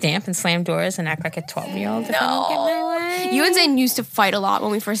 Do I stamp and slam doors and act like a 12-year-old? If I don't get my way? You and Zane used to fight a lot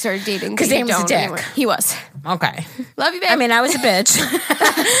when we first started dating. 'Cause but Zane you was a don't dick. anymore. He was. Okay. Love you, babe. I mean, I was a bitch.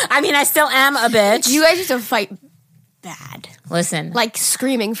 I mean, I still am a bitch. you guys used to fight bad. Listen. Like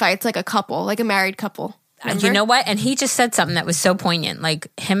screaming fights, like a couple, like a married couple. Remember? You know what? And he just said something that was so poignant. Like,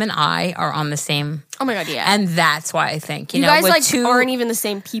 him and I are on the same... Oh my God, yeah. And that's why I think, you know, guys with like two, aren't even the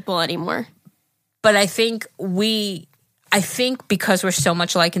same people anymore. But I think because we're so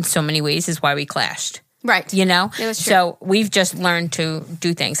much alike in so many ways is why we clashed. Right. You know? Yeah, that's true. So we've just learned to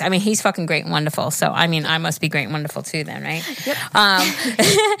do things. I mean, he's fucking great and wonderful. So, I mean, I must be great and wonderful too then, right? Yep.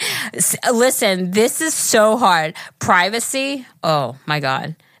 Listen, this is so hard. Privacy, oh my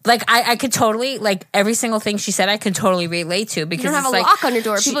God. Like, I could totally, like, every single thing she said, I could totally relate to because You don't have it's a like, lock on your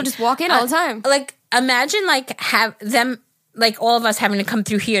door. People just walk in all the time. Like, imagine, like, have them, like, all of us having to come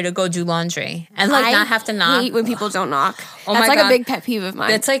through here to go do laundry and, like, not have to knock. I hate when people don't knock. Oh That's my like God. a big pet peeve of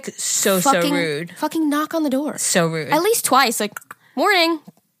mine. It's, like, so rude. Fucking knock on the door. So rude. At least twice. Like, morning.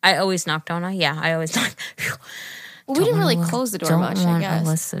 I always knock, don't I? Yeah, I always knock. Well, we didn't really close the door much, I guess.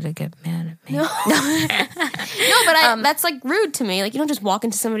 Alyssa to get mad at me. No, but that's like rude to me. Like, you don't just walk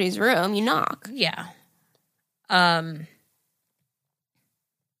into somebody's room, you knock. Yeah.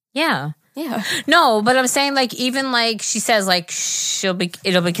 Yeah. Yeah. No, but I'm saying, like, even like she says, like,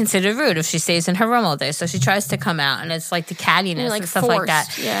 it'll be considered rude if she stays in her room all day. So she tries to come out, and it's like the cattiness like and stuff like that.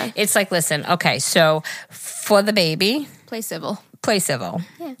 forced, yeah. It's like, listen, okay, so for the baby, Play civil. play civil.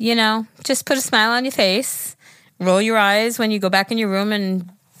 Yeah. You know, just put a smile on your face, roll your eyes when you go back in your room, and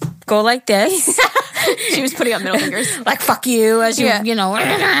go like this. She was putting up middle fingers. Like, fuck you, as you, Yeah. you know,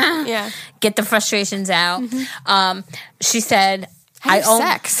 Yeah. get the frustrations out. She said,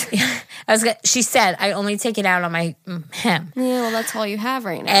 Sex. She said, I only take it out on him. Yeah, well, that's all you have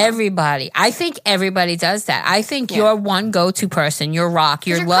right now. Everybody. I think everybody does that. I think your one go-to person, your rock,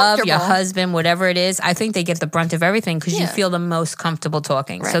 your you're love, your comfortable. husband, whatever it is, I think they get the brunt of everything because you Yeah. feel the most comfortable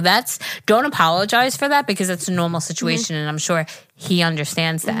talking. Right. So don't apologize for that because it's a normal situation and I'm sure he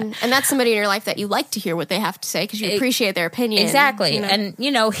understands that. And that's somebody in your life that you like to hear what they have to say because you appreciate their opinion. Exactly. you know?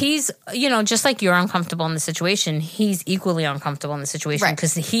 And, he's, just like you're uncomfortable in the situation, he's equally uncomfortable in the situation Right.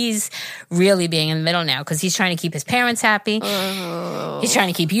 because he's really being in the middle now because he's trying to keep his parents happy. He's trying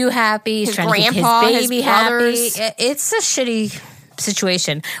to keep you happy. He's His trying to grandpa, keep his his baby happy. brothers. It's a shitty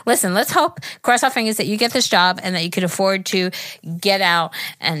situation. Listen, let's cross our fingers that you get this job and that you could afford to get out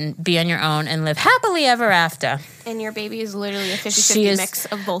and be on your own and live happily ever after. And your baby is literally a 50-50 She is- mix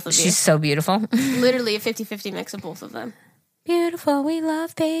of both of you. She's so beautiful. Literally a 50-50 mix of both of them. Beautiful. We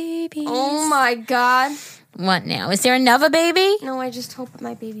love babies. Oh my God. What now? Is there another baby? No, I just hope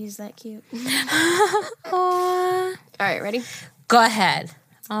my baby is that cute. Aw. All right, ready? Go ahead.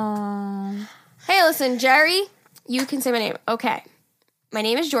 Oh. Hey, listen, Jerry, you can say my name. Okay. My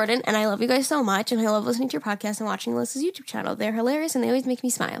name is Jordan, and I love you guys so much, and I love listening to your podcast and watching Alyssa's YouTube channel. They're hilarious, and they always make me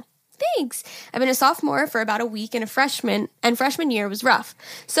smile. Thanks. I've been a sophomore for about a week, and freshman year was rough.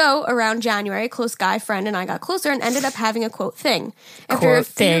 So, around January, a close guy friend and I got closer and ended up having a quote thing. Quote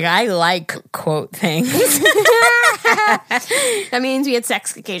thing. I like quote things. That means we had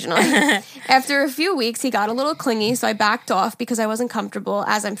sex occasionally. After a few weeks, he got a little clingy, so I backed off because I wasn't comfortable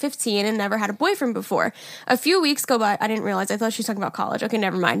as I'm 15 and never had a boyfriend before. A few weeks go by. I didn't realize. I thought she was talking about college. Okay,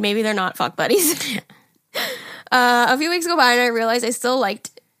 never mind. Maybe they're not fuck buddies. A few weeks go by and I realized I still liked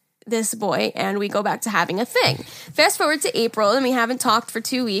this boy and we go back to having a thing. Fast forward to April and we haven't talked for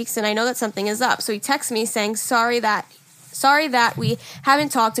 2 weeks and I know that something is up. So he texts me saying, sorry that we haven't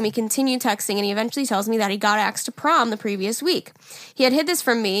talked, and we continue texting, and he eventually tells me that he got asked to prom the previous week. He had hid this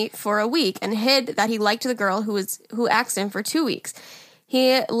from me for a week and hid that he liked the girl who asked him for 2 weeks.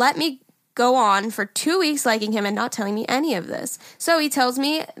 He let me go on for 2 weeks liking him and not telling me any of this. So he tells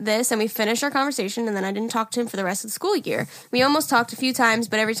me this and we finish our conversation, and then I didn't talk to him for the rest of the school year. We almost talked a few times,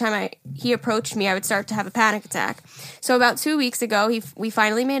 but every time he approached me, I would start to have a panic attack. So about 2 weeks ago, we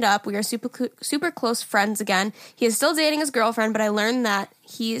finally made up. We are super close friends again. He is still dating his girlfriend, but I learned that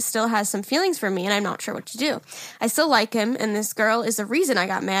he still has some feelings for me and I'm not sure what to do. I still like him, and this girl is the reason I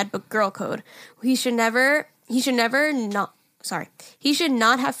got mad, but girl code. He should never He should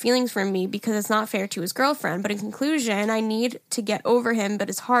not have feelings for me because it's not fair to his girlfriend. But in conclusion, I need to get over him, but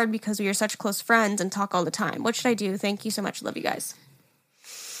it's hard because we are such close friends and talk all the time. What should I do? Thank you so much. Love you guys.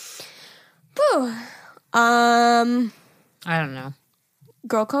 Whew. I don't know.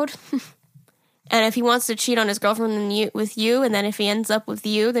 Girl code. And if he wants to cheat on his girlfriend with you, and then if he ends up with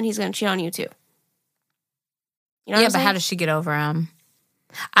you, then he's going to cheat on you too. You know Yeah, what but I'm how does she get over him?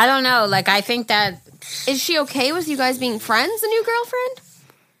 I don't know. Like, I think that... Is she okay with you guys being friends, the new girlfriend?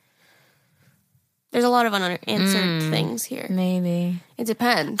 There's a lot of unanswered things here. Maybe. It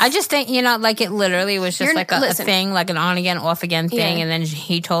depends. I just think, like it literally was just like a thing, like an on again, off again thing. Yeah. And then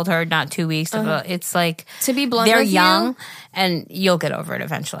he told her not 2 weeks ago. It's like, to be blunt they're with young you, and you'll get over it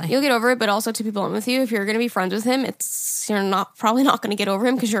eventually. you'll get over it, but also to be blunt with you, if you're going to be friends with him, you're probably not going to get over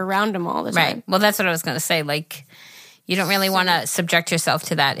him because you're around him all the time. Right. Well, that's what I was going to say. Like, you don't really want to subject yourself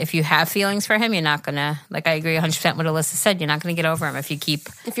to that. If you have feelings for him, you're not going to, like I agree 100% with Alyssa said, you're not going to get over him if you keep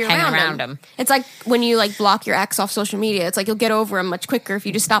You're hanging around him. It's like when you block your ex off social media. It's like you'll get over him much quicker if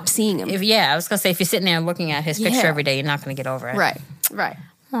you just stop seeing him. I was going to say, if you're sitting there looking at his picture every day, you're not going to get over it. Right. Right.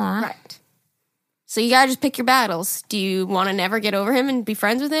 So you got to just pick your battles. Do you want to never get over him and be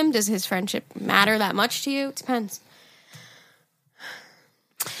friends with him? Does his friendship matter that much to you? It depends.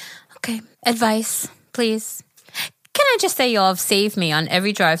 Okay. Advice, please. Can I just say y'all have saved me on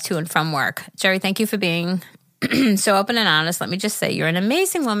every drive to and from work? Jerry, thank you for being so open and honest. Let me just say you're an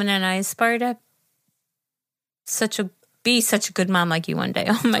amazing woman and I aspire to be such a good mom like you one day.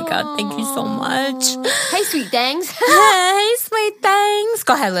 Oh my God, thank you so much. Hey, sweet things. Hey, sweet things.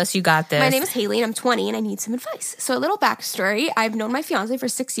 Go ahead, Liz, you got this. My name is Haley and I'm 20 and I need some advice. So a little backstory. I've known my fiance for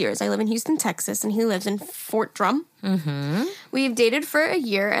 6 years. I live in Houston, Texas, and he lives in Fort Drum. Mm-hmm. We've dated for a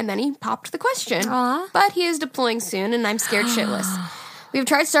year and then he popped the question. Aww. But he is deploying soon and I'm scared shitless. We've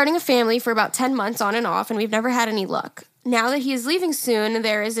tried starting a family for about 10 months on and off and we've never had any luck. Now that he is leaving soon,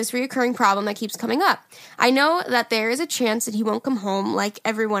 there is this reoccurring problem that keeps coming up. I know that there is a chance that he won't come home like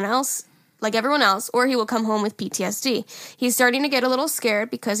everyone else, or he will come home with PTSD. He's starting to get a little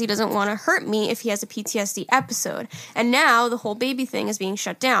scared because he doesn't want to hurt me if he has a PTSD episode. And now the whole baby thing is being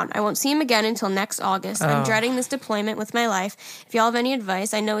shut down. I won't see him again until next August. I'm dreading this deployment with my life. If y'all have any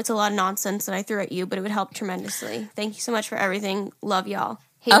advice, I know it's a lot of nonsense that I threw at you, but it would help tremendously. Thank you so much for everything. Love y'all.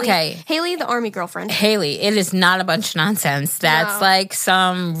 Haley, Okay. Haley, the Army girlfriend. Haley, it is not a bunch of nonsense. That's like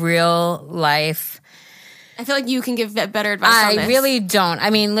some real life. I feel like you can give better advice on this. I really don't.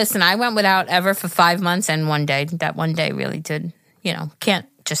 I mean, listen, I went without ever for 5 months and one day. That one day really did, can't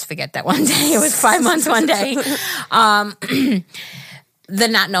just forget that one day. It was 5 months one day. The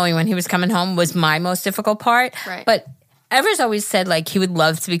not knowing when he was coming home was my most difficult part. Right. But Ever's always said, he would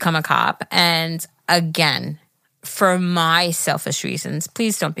love to become a cop. And again, for my selfish reasons,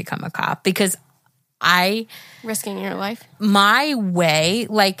 please don't become a cop because risking your life. My way,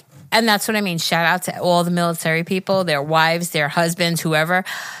 and that's what I mean. Shout out to all the military people, their wives, their husbands, whoever.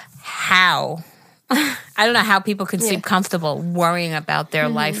 How? I don't know how people can sleep comfortable worrying about their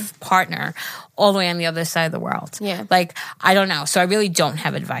life partner all the way on the other side of the world. Yeah. I don't know. So I really don't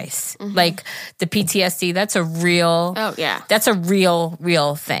have advice. The PTSD, that's a real... Oh, yeah. That's a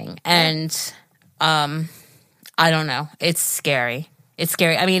real thing. And I don't know. It's scary. It's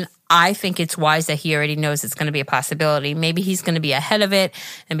scary. I mean, I think it's wise that he already knows it's going to be a possibility. Maybe he's going to be ahead of it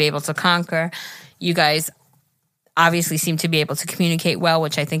and be able to conquer. You guys obviously seem to be able to communicate well,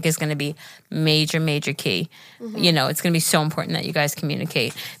 which I think is going to be major key. Mm-hmm. It's going to be so important that you guys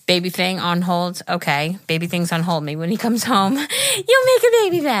communicate. Baby thing on hold. Okay. Baby thing's on hold. Maybe when he comes home, you'll make a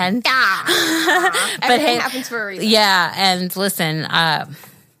baby then. Everything happens for a reason. Yeah. And listen,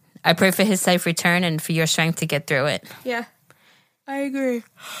 I pray for his safe return and for your strength to get through it. Yeah. I agree.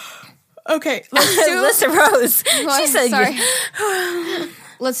 Okay, let's do... Listen, Rose. She said... Sorry.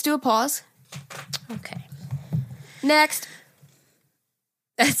 Let's do a pause. Okay. Next.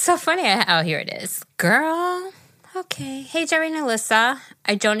 It's so funny. Here it is. Girl. Okay. Hey, Jerry and Alyssa.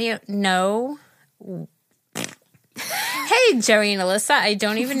 I don't even know... Hey, Jerry and Alyssa. I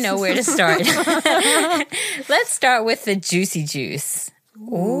don't even know where to start. Let's start with the juicy juice.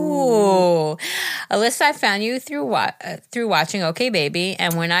 Ooh. Alyssa, I found you through watching Okay Baby,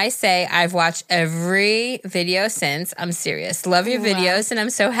 and when I say I've watched every video since, I'm serious. Love your videos, and I'm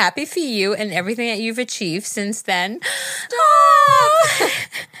so happy for you and everything that you've achieved since then.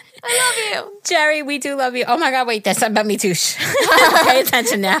 I love you. Jerry, we do love you. Oh my God, wait, that's something about me too. Pay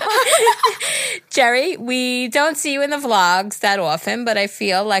attention now. Jerry, we don't see you in the vlogs that often, but I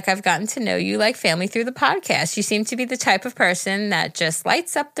feel like I've gotten to know you like family through the podcast. You seem to be the type of person that just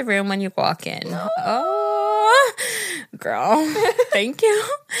lights up the room when you walk in. Oh. Girl, thank you.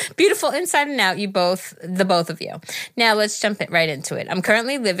 Beautiful inside and out, the both of you. Now let's jump right into it. I'm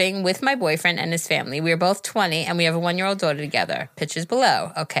currently living with my boyfriend and his family. We are both 20 and we have a 1-year-old daughter together. Pictures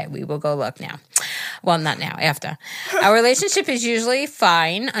below. Okay, we will go look now. Well, not now, after. Our relationship is usually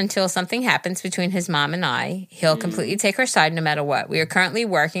fine until something happens between his mom and I. He'll completely take her side no matter what. We are currently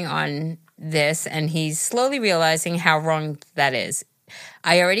working on this and he's slowly realizing how wrong that is.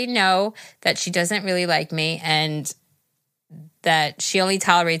 I already know that she doesn't really like me and that she only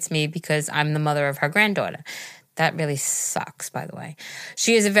tolerates me because I'm the mother of her granddaughter. That really sucks, by the way.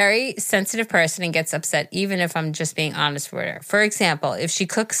 She is a very sensitive person and gets upset even if I'm just being honest with her. For example, if she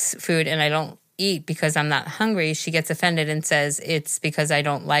cooks food and I don't eat because I'm not hungry, she gets offended and says it's because I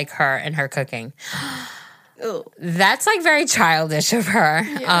don't like her and her cooking. Ooh. That's like very childish of her.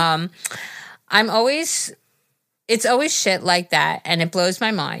 Yeah. It's always shit like that, and it blows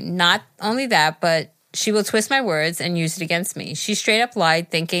my mind. Not only that, but she will twist my words and use it against me. She straight up lied,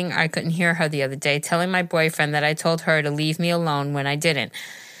 thinking I couldn't hear her the other day, telling my boyfriend that I told her to leave me alone when I didn't.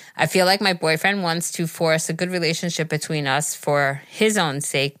 I feel like my boyfriend wants to force a good relationship between us for his own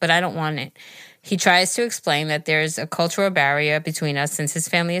sake, but I don't want it. He tries to explain that there's a cultural barrier between us since his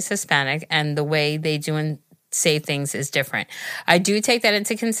family is Hispanic and the way they do and say things is different. I do take that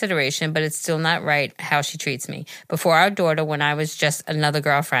into consideration, but it's still not right how she treats me. Before our daughter, when I was just another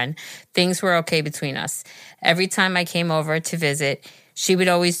girlfriend, things were okay between us. Every time I came over to visit, she would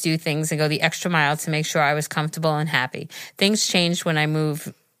always do things and go the extra mile to make sure I was comfortable and happy. Things changed when I moved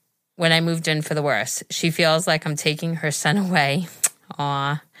in for the worse. She feels like I'm taking her son away.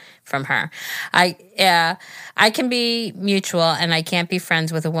 Aw. From her. I can be mutual and I can't be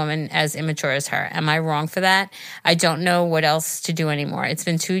friends with a woman as immature as her. Am I wrong for that? I don't know what else to do anymore. It's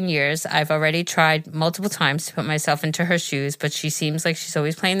been 2 years. I've already tried multiple times to put myself into her shoes, but she seems like she's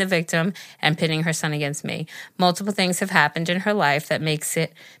always playing the victim and pitting her son against me. Multiple things have happened in her life that makes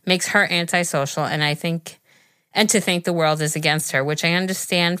her antisocial, and to think the world is against her, which I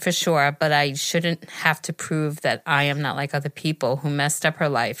understand for sure, but I shouldn't have to prove that I am not like other people who messed up her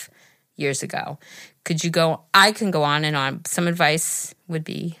life years ago. I can go on and on. Some advice would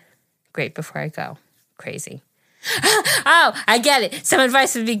be great before I go crazy. Oh, I get it. Some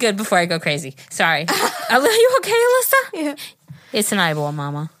advice would be good before I go crazy. Sorry. Are you okay, Alyssa? Yeah. It's an eyeball,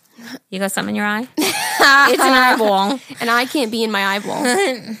 Mama. You got something in your eye? It's an eyeball. And I can't be in my eyeball.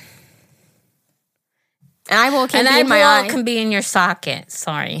 An eyeball can't be in my eye. An eyeball can be in your socket.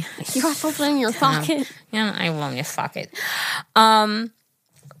 Sorry. You got something in your socket? Yeah, an eyeball in your socket.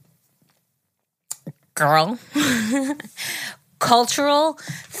 Girl. Cultural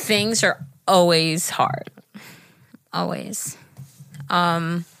things are always hard. Always.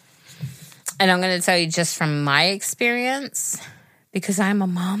 And I'm going to tell you just from my experience, because I'm a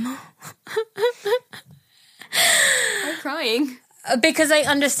mama. I'm crying. Because I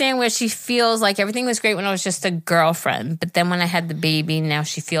understand where she feels like everything was great when I was just a girlfriend. But then when I had the baby, now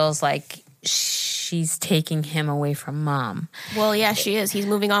she feels like she's taking him away from mom. Well, yeah, she is. He's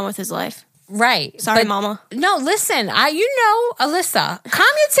moving on with his life. Right. Sorry, Mama. No, listen. Alyssa, calm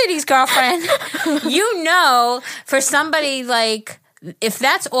your titties, girlfriend. For somebody like, if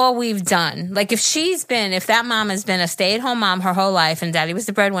that's all we've done, like if that mom has been a stay-at-home mom her whole life and daddy was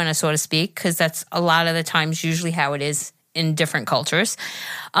the breadwinner, so to speak, because that's a lot of the times usually how it is in different cultures,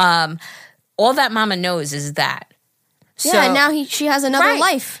 all that mama knows is that. Yeah, and now she has another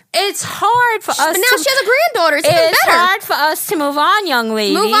life. It's hard for us. But now she has a granddaughter. It's even better. It's hard for us to move on, young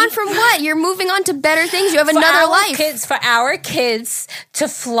lady. Move on from what? You're moving on to better things. You have another life. For our kids to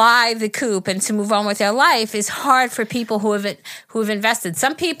fly the coop and to move on with their life is hard for people who have invested.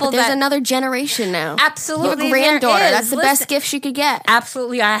 Some people. But there's another generation now. Absolutely, you have a granddaughter. That's the best gift she could get.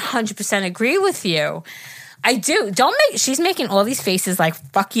 Absolutely, I 100% agree with you. I do. She's making all these faces like,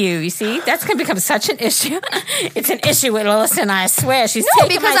 fuck you. You see? That's going to become such an issue. It's an issue with Alyssa and I swear. She's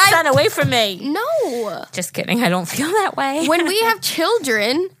taking my son away from me. No. Just kidding. I don't feel that way. When we have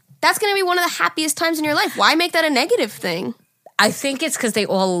children, that's going to be one of the happiest times in your life. Why make that a negative thing? I think it's because they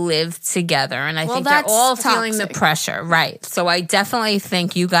all live together, and I think they're all feeling the pressure. Right. So I definitely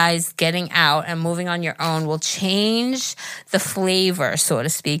think you guys getting out and moving on your own will change the flavor, so to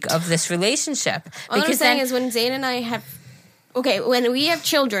speak, of this relationship. All I'm saying is when Zane and I when we have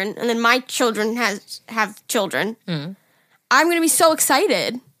children, and then my children have children, I'm going to be so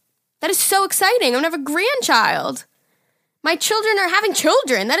excited. That is so exciting. I'm going to have a grandchild. My children are having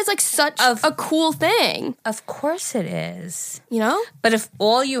children. That is like such a cool thing. Of course it is. You know? But if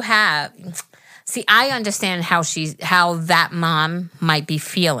all you have... See, I understand how that mom might be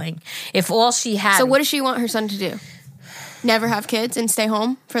feeling. If all she had... So what does she want her son to do? Never have kids and stay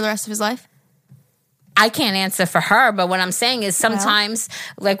home for the rest of his life? I can't answer for her, but what I'm saying is sometimes,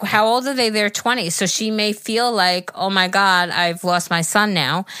 like, how old are they? They're 20. So she may feel like, oh my God, I've lost my son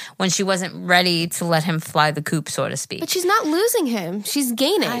now, when she wasn't ready to let him fly the coop, so to speak. But she's not losing him. She's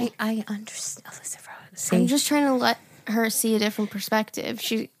gaining. I understand. I'm just trying to let her see a different perspective.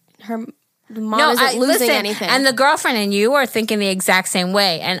 The mom isn't losing anything. And the girlfriend and you are thinking the exact same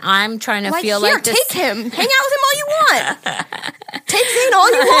way. And I'm trying to feel like this. Take him. Hang out with him all you want. Take Zane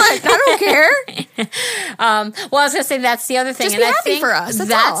all you want. I don't care. Well, I was going to say that's the other thing. Just be happy for us.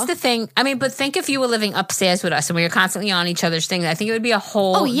 That's all. The thing. I mean, but think if you were living upstairs with us and we were constantly on each other's things, I think it would be a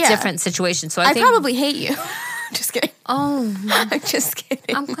whole different situation. So I think probably hate you. Just kidding. Oh, I'm just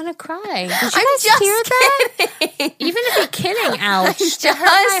kidding. I'm gonna cry. Did you I'm guys just hear that? kidding. Even if you're kidding, ouch, Just it hurt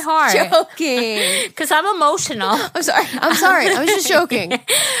my heart. joking. Because I'm emotional. I'm sorry. I was just joking.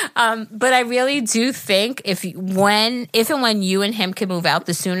 But I really do think if and when you and him can move out,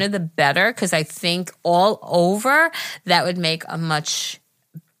 the sooner the better. Because I think all over that would make a much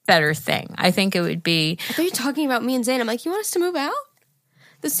better thing. I think it would be. I thought you were talking about me and Zane. I'm like, you want us to move out?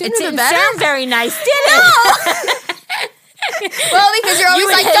 The sooner It the didn't better. sound very nice, did it? Well, because you're always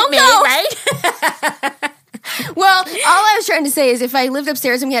like, don't go. Right? Well, all I was trying to say is if I lived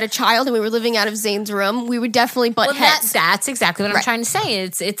upstairs and we had a child and we were living out of Zane's room, we would definitely butt heads. That's exactly what I'm trying to say.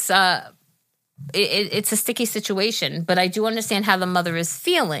 It's a sticky situation, but I do understand how the mother is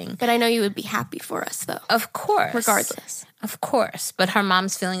feeling. But I know you would be happy for us, though. Of course. Regardless. Of course. But her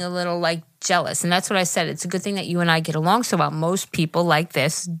mom's feeling a little, like, jealous. And that's what I said. It's a good thing that you and I get along so well. Most people like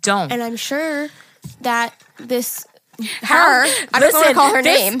this don't. And I'm sure that I don't want to call her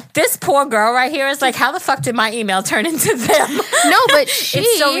name. This poor girl right here is like, how the fuck did my email turn into them? No, but she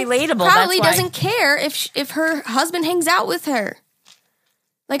it's so relatable. Probably That's why. doesn't care if her husband hangs out with her.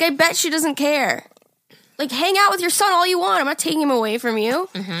 Like, I bet she doesn't care. Like, hang out with your son all you want. I'm not taking him away from you.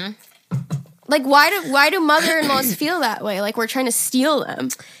 Mm-hmm. Like, why do mother-in-laws feel that way? Like, we're trying to steal them.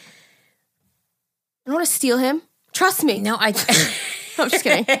 I don't want to steal him. Trust me. No, I'm just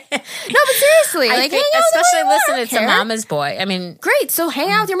kidding. No, but seriously, I like, think, hang out with especially him all you listen, want. it's a mama's boy. I mean, great. So hang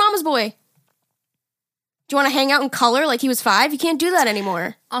out with your mama's boy. Do you want to hang out in color like he was 5? You can't do that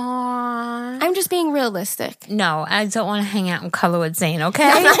anymore. I'm just being realistic. No, I don't want to hang out in color with Zane, okay?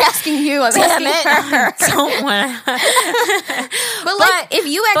 I'm not asking you. I'm Damn asking her. I don't want to. But like, if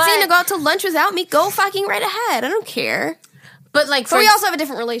you ask Zane to go out to lunch without me, go fucking right ahead. I don't care. But like, we also have a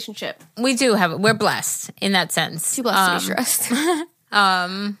different relationship. We do have it. We're blessed in that sense. Too blessed to be stressed.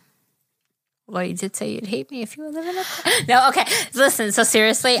 Well, you did say you'd hate me if you were living up there. No, okay. Listen, so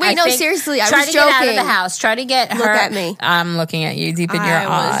seriously. Seriously, I was joking. Try to get out of the house. Try to get her. Look at me. I'm looking at you deep in your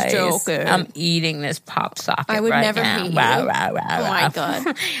eyes. I was joking. I'm eating this pop socket I would right never now. hate you. Wow, wow, wow, oh, my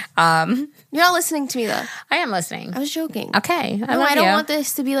God. You're not listening to me, though. I am listening. I was joking. Okay. I don't want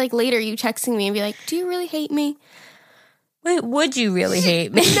this to be like later you texting me and be like, do you really hate me? Wait, would you really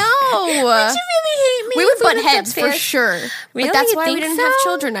hate me? No. Would you really hate me? We would butt heads for sure. Really? But that's You why we think didn't so? have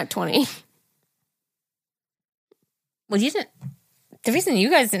children at 20. Well, you didn't. The reason you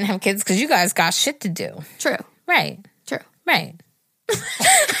guys didn't have kids because you guys got shit to do. True. Right. True. Right. I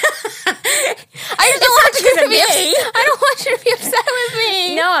just don't want you to be I don't want you to be upset with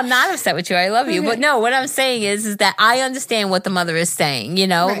me. No, I'm not upset with you. I love you. But no, what I'm saying is that I understand what the mother is saying, you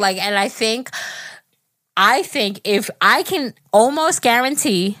know? Right. Like, and I think if I can almost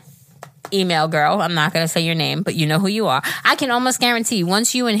guarantee, email girl, I'm not going to say your name, but you know who you are. I can almost guarantee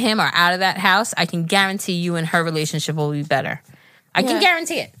once you and him are out of that house, I can guarantee you and her relationship will be better. I can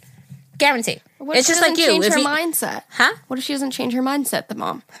guarantee it. Guarantee. What It's if she just like doesn't you. change her mindset? Huh? What if she doesn't change her mindset, the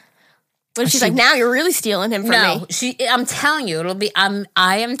mom? What if she's like, now you're really stealing him from me? I'm telling you,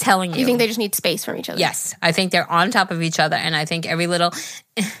 I am telling you. You think they just need space from each other? Yes. I think they're on top of each other, and I think every little,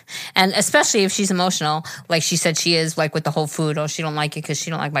 and especially if she's emotional, like she said she is, like with the whole food, or she don't like it because she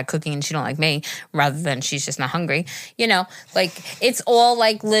don't like my cooking and she don't like me, rather than she's just not hungry. You know, like it's all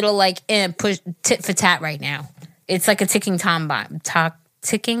like little like push tit for tat right now. It's like a ticking time bomb.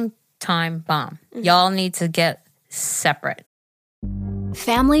 Mm-hmm. Y'all need to get separate.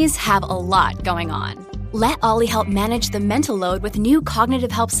 Families have a lot going on. Let Ollie help manage the mental load with new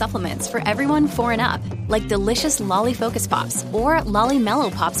cognitive help supplements for everyone 4 and up, like delicious Lolly Focus Pops or Lolly Mellow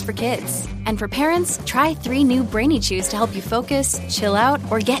Pops for kids. And for parents, try 3 new Brainy Chews to help you focus, chill out,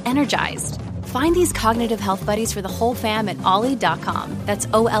 or get energized. Find these cognitive health buddies for the whole fam at ollie.com. That's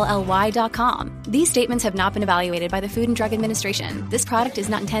OLLY.com. These statements have not been evaluated by the Food and Drug Administration. This product is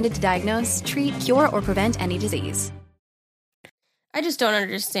not intended to diagnose, treat, cure, or prevent any disease. I just don't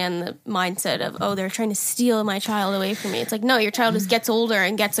understand the mindset of, they're trying to steal my child away from me. It's like, no, your child just gets older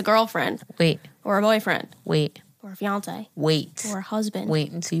and gets a girlfriend. Wait. Or a boyfriend. Wait. Or a fiance. Wait. Or a husband. Wait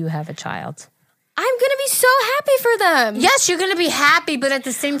until you have a child. I'm gonna be so happy for them. Yes, you're going to be happy, but at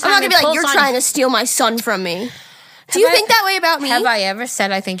the same time, I'm not gonna be like, you're trying to steal my son from me. Do you think that way about me? Have I ever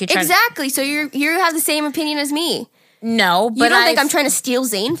said I think you're trying Exactly. So you have the same opinion as me. No, but You don't think I'm trying to steal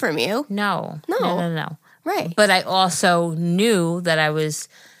Zane from you? No. No. Right. But I also knew that I was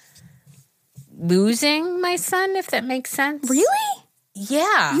losing my son, if that makes sense. Really?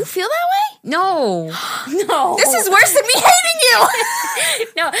 Yeah. You feel that way? No. No. This is worse than me hating you.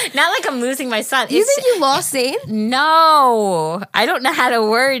 No, not like I'm losing my son. You think you lost Zane? No. I don't know how to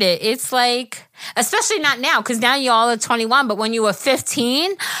word it. It's like, especially not now, because now you all are 21, but when you were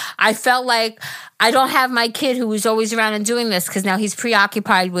 15, I felt like I don't have my kid who was always around and doing this, because now he's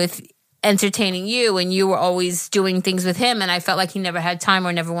preoccupied with entertaining you, and you were always doing things with him, and I felt like he never had time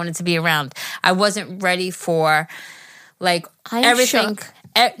or never wanted to be around. I wasn't ready for like everything.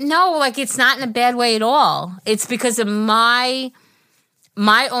 No, like it's not in a bad way at all. It's because of my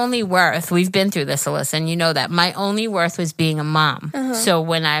only worth. We've been through this, Alyssa, and you know that. My only worth was being a mom. So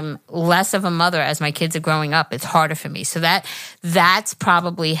when I'm less of a mother as my kids are growing up, it's harder for me. So that's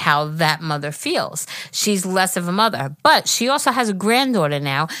probably how that mother feels. She's less of a mother. But she also has a granddaughter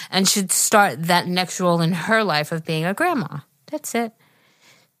now and should start that next role in her life of being a grandma. That's it.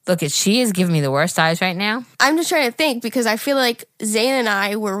 Look, she is giving me the worst eyes right now. I'm just trying to think, because I feel like Zane and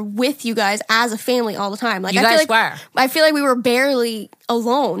I were with you guys as a family all the time. Like, You guys were. I feel like we were barely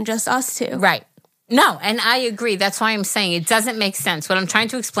alone, just us two. Right. No, and I agree. That's why I'm saying it doesn't make sense. What I'm trying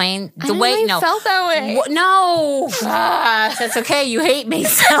to explain, I didn't know you felt that way. No. That's okay. You hate me,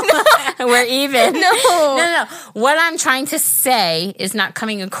 so we're even. No. What I'm trying to say is not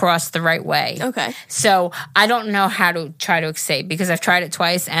coming across the right way. Okay. So I don't know how to try to say, because I've tried it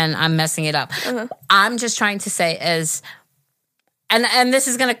twice and I'm messing it up. I'm just trying to say and this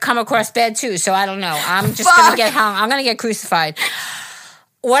is going to come across bad too, so I don't know. I'm just going to get hung. I'm going to get crucified.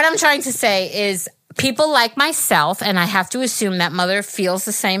 What I'm trying to say is, people like myself, and I have to assume that mother feels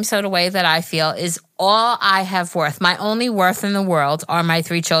the same sort of way that I feel, is all I have worth. My only worth in the world are my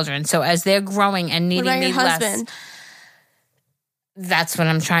 3 children. So as they're growing and needing what about me your less, husband? That's what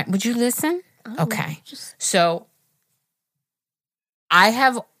I'm trying. Would you listen? Oh, Okay. So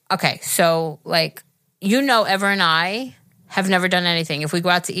like, Ever and I have never done anything. If we go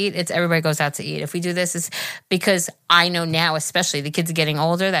out to eat, it's everybody goes out to eat. If we do this, it's because I know now, especially the kids are getting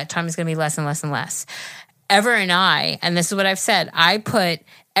older, that time is going to be less and less and less. Ever and I, and this is what I've said, I put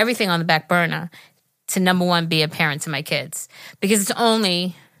everything on the back burner to, number one, be a parent to my kids, because it's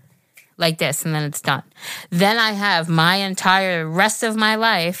only like this and then it's done. Then I have my entire rest of my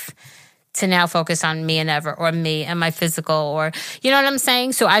life to now focus on me and Ever, or me and my physical, or, you know what I'm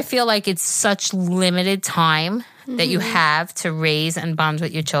saying? So I feel like it's such limited time that you have to raise and bond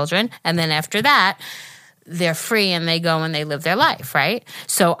with your children. And then after that, they're free and they go and they live their life, right?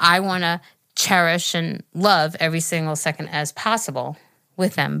 So I want to cherish and love every single second as possible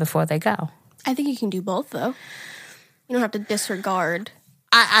with them before they go. I think you can do both, though. You don't have to disregard.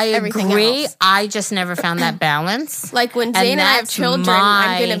 I everything agree. else. I just never found that balance. Like, when Zane and I have that's children,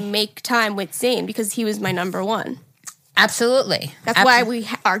 I'm going to make time with Zane because he was my number one. Absolutely. That's why we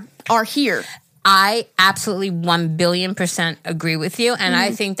are here. I absolutely 1,000,000,000% agree with you, and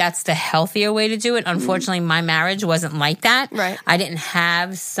I think that's the healthier way to do it. Unfortunately, my marriage wasn't like that. Right. I didn't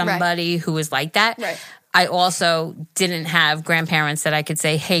have somebody who was like that. Right. I also didn't have grandparents that I could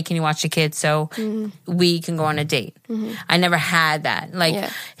say, hey, can you watch the kids so we can go on a date? I never had that. Like,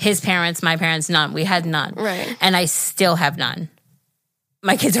 his parents, my parents, none. We had none. Right. And I still have none.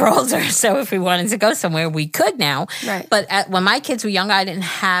 My kids are older, so if we wanted to go somewhere, we could now. Right. But when my kids were younger, I didn't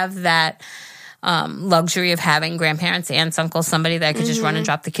have that luxury of having grandparents, aunts, uncles, somebody that I could just run and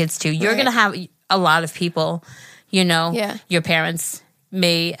drop the kids to. You're going to have a lot of people, your parents,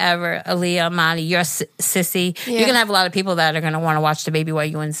 me, Ever, Aaliyah, Monty, your sissy. Yeah. You're going to have a lot of people that are going to want to watch the baby while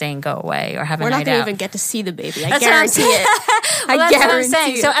you and Zane go away or have a We're night not going to out. even get to see the baby. I That's guarantee what I'm it. Well, I that's what I'm guarantee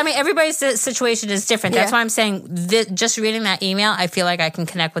saying. it. So, I mean, everybody's situation is different. That's why I'm saying just reading that email, I feel like I can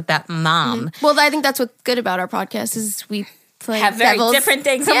connect with that mom. Well, I think that's what's good about our podcast is we play Have very different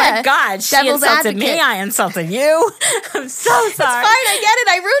things. Oh my God, she devil's insulted me. advocate. I insulted you. I'm so sorry. It's fine. I get it.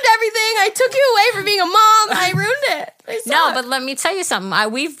 I ruined everything. I took you away from being a mom. I ruined it. No, but let me tell you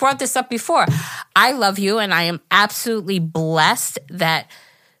something. We've brought this up before. I love you, and I am absolutely blessed that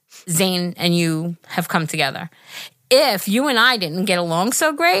Zane and you have come together. If you and I didn't get along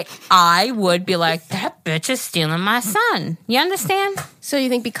so great, I would be like, that bitch is stealing my son. You understand? So you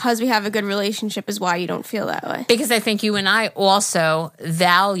think because we have a good relationship is why you don't feel that way? Because I think you and I also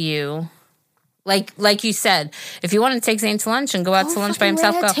value, like you said, if you want to take Zane to lunch and go out to lunch by fucking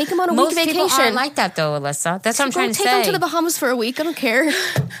himself, right go. ahead. Take him on a Most week people vacation. aren't like that though, Alyssa. That's what I'm trying to Take say. him to the Bahamas for a week. I don't care.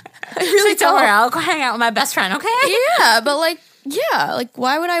 I really tell her don't. I'll go hang out with my best friend, okay? Yeah, but like,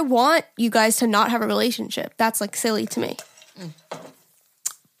 why would I want you guys to not have a relationship? That's like silly to me.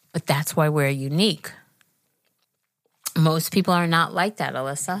 But that's why we're unique. Most people are not like that,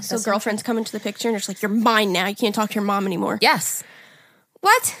 Alyssa. So girlfriends come into the picture and it's like, you're mine now. You can't talk to your mom anymore. Yes.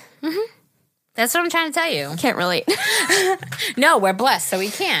 What? That's what I'm trying to tell you. Can't relate. No, we're blessed, so we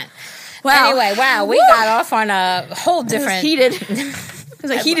can't. Wow. Anyway, wow, we got off on a whole different... Heated. It was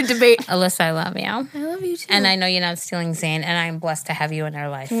a heated debate. Alyssa, I love you. I love you too. And I know you're not stealing Zane, and I'm blessed to have you in our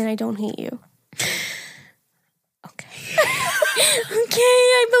life. And I don't hate you. Okay. Okay,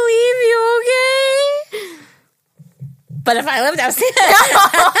 I believe you, okay? But if I lived outside...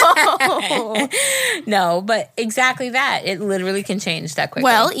 No, but exactly that. It literally can change that quickly.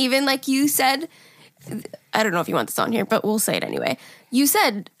 Well, even like you said, I don't know if you want this on here, but we'll say it anyway. You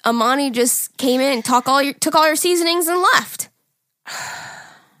said Amani just came in, took all your seasonings and left.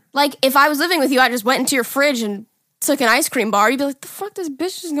 Like, if I was living with you, I just went into your fridge and took an ice cream bar, you'd be like, the fuck this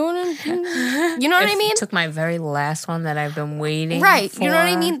bitch is going in? You know what I mean? Took my very last one that I've been waiting Right. for. You know what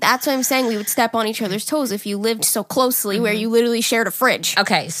I mean? That's what I'm saying. We would step on each other's toes if you lived so closely where you literally shared a fridge.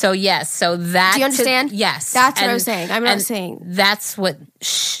 Okay, so yes, so that... Do you understand? Yes. That's what I was saying. I'm not saying... That's what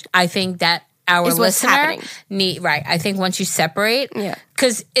I think that our Is what's listener happening. need. Right. I think once you separate... Yeah.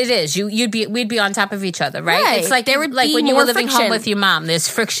 Because it is. We'd be on top of each other, right? Right. It's like There would like be when you were more living friction. home with your mom, there's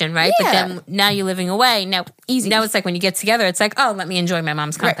friction, right? Yeah. But then now you're living away. Now it's like when you get together, it's like, oh, let me enjoy my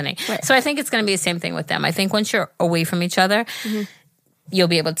mom's company. Right. So I think it's going to be the same thing with them. I think once you're away from each other, you'll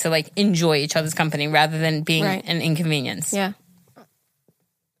be able to like enjoy each other's company rather than being Right. an inconvenience. Yeah.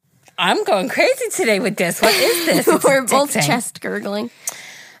 I'm going crazy today with this. What is this? It's We're both addicting. chest gurgling.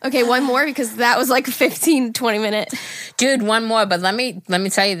 Okay, one more because that was like a 15, 20 minute. Dude, one more, but let me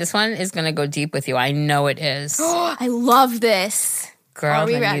tell you, this one is gonna go deep with you. I know it is. I love this. Girl, Are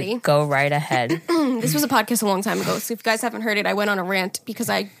we then ready? you go right ahead. This was a podcast a long time ago, so if you guys haven't heard it, I went on a rant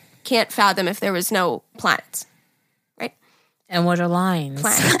because I can't fathom if there was no planets. Right? And what are lines?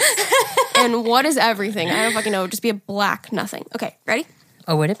 Planets. And what is everything? I don't fucking know. It would just be a black nothing. Okay, ready?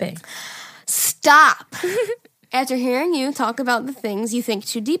 Or would it be? Stop. After hearing you talk about the things you think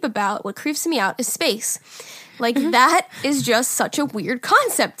too deep about, what creeps me out is space. Like, that is just such a weird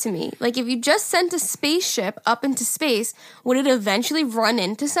concept to me. Like, if you just sent a spaceship up into space, would it eventually run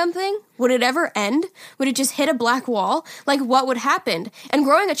into something? Would it ever end? Would it just hit a black wall? Like, what would happen? And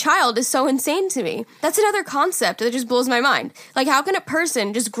growing a child is so insane to me. That's another concept that just blows my mind. Like, how can a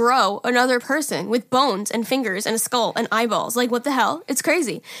person just grow another person with bones and fingers and a skull and eyeballs? Like, what the hell? It's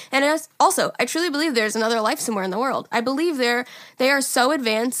crazy. And also, I truly believe there's another life somewhere in the world. I believe they are so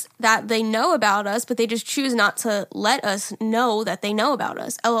advanced that they know about us, but they just choose not to let us know that they know about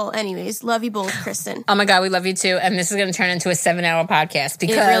us. LOL. Anyways, love you both, Kristen. Oh my God, we love you too. And this is going to turn into a 7-hour podcast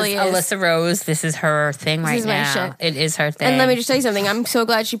because really is. Alyssa Rose, this is her thing right is my now. shit. It is her thing. And let me just tell you something. I'm so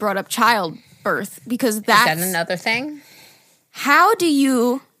glad she brought up childbirth because that's Is that another thing? how do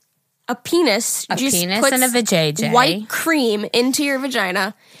you a penis just penis puts and a vajayjay. white cream into your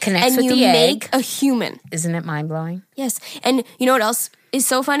vagina Connects and with you the make egg. a human. Isn't it mind blowing? Yes. And you know what else is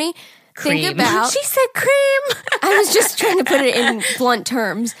so funny? Cream. Think about She said cream. I was just trying to put it in blunt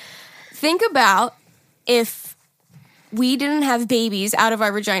terms. Think about if we didn't have babies out of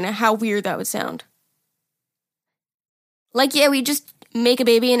our vagina, how weird that would sound. Like, yeah, we just make a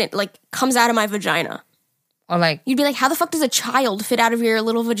baby and it, like, comes out of my vagina. Or like, You'd be like, how the fuck does a child fit out of your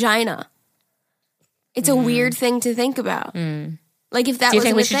little vagina? It's a weird thing to think about. Like, if that do you wasn't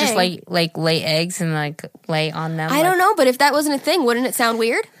think we a should thing, just like lay eggs and like lay on them? I don't know, but if that wasn't a thing, wouldn't it sound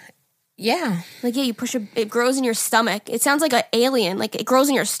weird? Yeah. Like, yeah, it grows in your stomach. It sounds like an alien. Like, it grows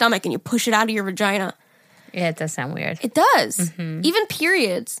in your stomach and you push it out of your vagina. Yeah, it does sound weird. It does. Even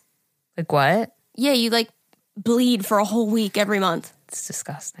periods. Like what? Yeah, you, like, bleed for a whole week every month. It's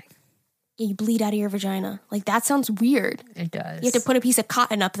disgusting. Yeah, you bleed out of your vagina. Like, that sounds weird. It does. You have to put a piece of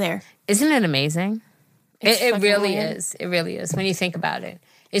cotton up there. Isn't it amazing? It fucking really weird. is. It really is. When you think about it,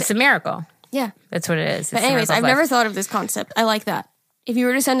 it's a miracle. Yeah. That's what it is. It's But a anyways, miracle of I've never life. thought of this concept. I like that. If you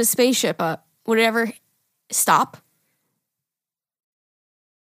were to send a spaceship up, would it ever stop?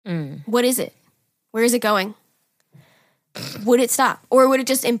 What is it? Where is it going? Would it stop? Or would it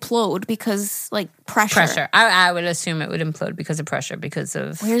just implode because, like, pressure? Pressure. I would assume it would implode because of pressure, because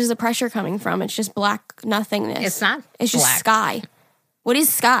of... Where's the pressure coming from? It's just black nothingness. It's not It's just black. sky. What is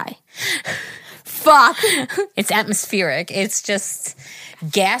sky? Fuck. It's atmospheric. It's just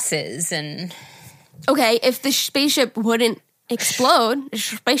gases and... Okay, if the spaceship wouldn't explode,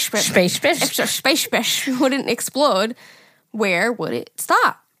 spaceship wouldn't explode, where would it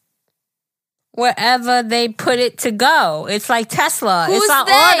stop? wherever they put it to go. It's like Tesla. Who's it's on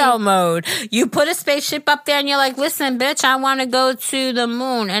they? auto mode. You put a spaceship up there and you're like, listen, bitch, I want to go to the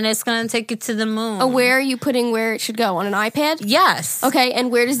moon, and it's going to take you to the moon. Oh, where are you putting where it should go? On an iPad? Yes. Okay,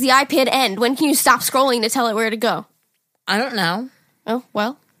 and where does the iPad end? When can you stop scrolling to tell it where to go? I don't know. Oh,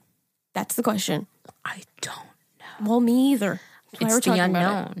 well, that's the question. I don't know. Well, me either. That's why It's we're the talking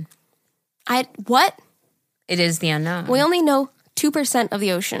about unknown. it. What? It is the unknown. We only know 2% of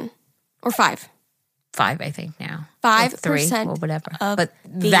the ocean. Or 5. 5, I think now. 5% Or 3 or whatever. of But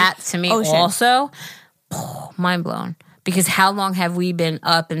the that to me ocean. also, mind blown. Because how long have we been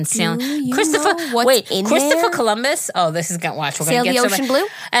up and sailing? you know what's in Christopher there? Columbus. Oh, this is gonna watch. We're Sail gonna get the so ocean much- blue?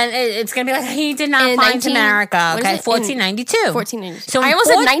 and it's gonna be like he did not In find 19 America. what is Okay, it? In 1492. 1492. So I almost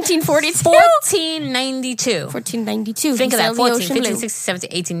said 1942. 1492. 1492. Think of that. Sail the 14, ocean 15, blue. 16, 17,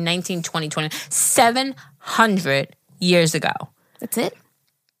 18, 19, 20, 20. 700 years ago. That's it?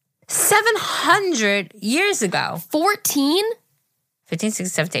 700 years ago. 14? 15, 16,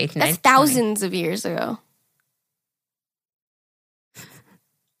 17, 18, That's 19, 20. thousands of years ago.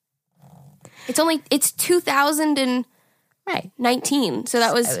 It's 2019. Right. So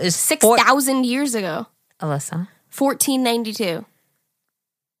that was It was 6,000 years ago. Alyssa. 1492.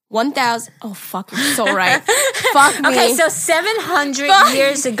 1,000. Oh, fuck. You're so right. Fuck me. Okay, so 700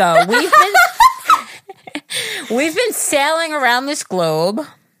 years ago, we've been sailing around this globe,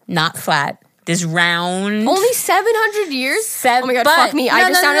 not flat, this round. Only 700 years? Oh my God, but- fuck me. I no,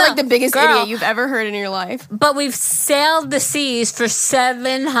 just no, sounded no. like the biggest Girl. idiot you've ever heard in your life. But we've sailed the seas for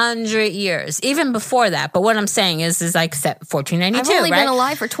 700 years, even before that. But what I'm saying is like 1492, I've only right? been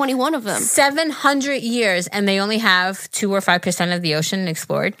alive for 21 of them. 700 years, and they only have 2 or 5% of the ocean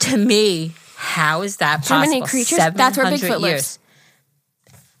explored. To me, how is that possible? How many creatures? That's where 700 Bigfoot lives. years.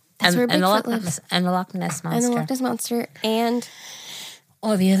 That's where and the Bigfoot Loch lives. Ness, and the Loch Ness monster. And the Loch Ness Monster and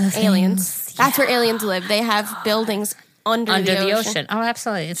all the other things. aliens. That's where aliens live. They have buildings under Under the ocean. Oh,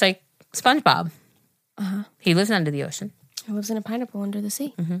 absolutely. It's like SpongeBob. He lives under the ocean. He lives in a pineapple under the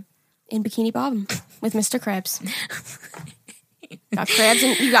sea. In Bikini Bottom with Mr. Krabs. You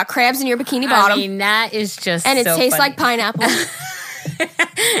got crabs in your Bikini Bottom. I mean, that is just and it so tastes funny. like pineapple.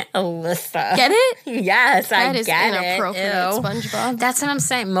 Alyssa. Get it? Yes, I That is get inappropriate, it. Ew. SpongeBob. That's what I'm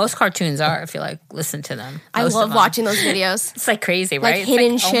saying. Most cartoons are, if you like, listen to them. I Most of love them. watching those videos. It's like crazy, Like right? It's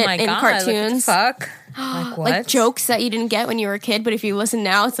hidden like, shit oh my in God, cartoons. What the fuck? Like what? Like jokes that you didn't get when you were a kid, but if you listen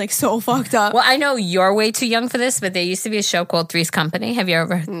now, it's like so fucked up. Well, I know you're way too young for this, but there used to be a show called Three's Company. Have you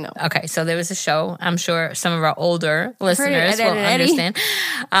ever? No. Okay, so there was a show. I'm sure some of our older listeners Ed, will Ed, Eddie. understand.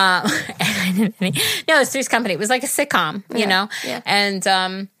 No, it's Three's Company. It was like a sitcom, you know? yeah. And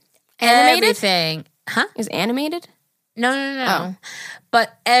Animated? everything. Huh? Is animated? No. Oh.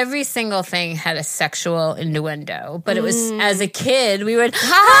 But every single thing had a sexual innuendo. But it was, as a kid, we would,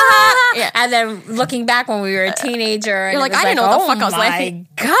 Yeah. And then looking back when we were a teenager, and You're like, it was I didn't know what the oh fuck I was my laughing.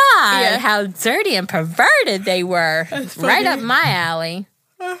 God, Yeah. how dirty and perverted they were. Right up my alley.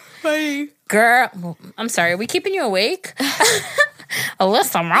 Girl, well, I'm sorry, are we keeping you awake?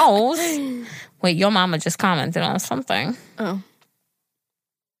 Alyssa Rose. Wait, your mama just commented on something. Oh.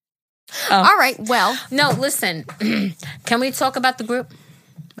 All right, well. No, listen. Can we talk about the group?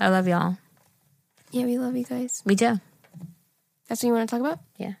 I love y'all. Yeah, we love you guys. We do. That's what you want to talk about?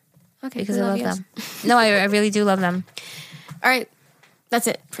 Yeah. Okay. Because we I love you. them. No, I really do love them. All right. That's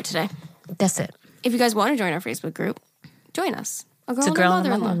it for today. That's it. If you guys want to join our Facebook group, join us. It's a girl and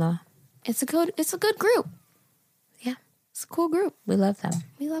a mother-in-law. It's a good group. Yeah. It's a cool group. We love them.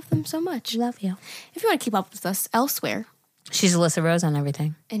 We love them so much. Love you. If you want to keep up with us elsewhere, She's Alyssa Rose on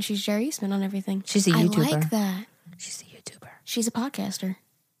everything. and she's Jerry Eastman on everything. She's a YouTuber. I like that. She's a YouTuber. She's a podcaster.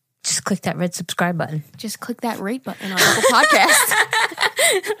 Just click that red subscribe button. Just click that rate button on Apple Podcast.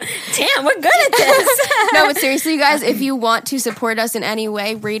 Damn, we're good at this. No, but seriously, you guys, if you want to support us in any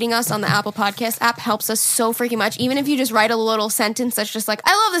way, rating us on the Apple Podcast app helps us so freaking much. Even if you just write a little sentence that's just like,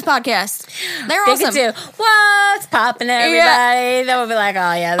 I love this podcast. They're They awesome. could do, what's popping, everybody? Then we'll be like,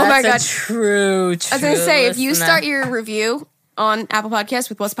 oh, yeah, that's my a God. true I was going to say, if you listener. start your review on Apple Podcasts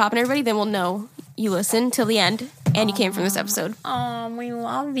with what's popping, everybody, then we'll know you listened till the end and you came from this episode. Oh, we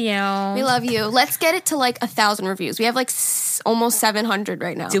love you. We love you. Let's get it to like 1,000 reviews. We have like almost 700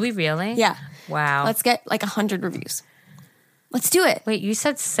 right now. Do we really? Yeah. Wow. Let's get like 100 reviews. Let's do it. Wait, you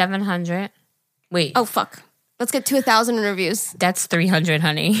said 700? Wait. Oh, fuck. Let's get to 1,000 reviews. That's 300,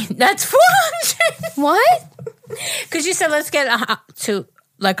 honey. That's 400. What? Because you said let's get to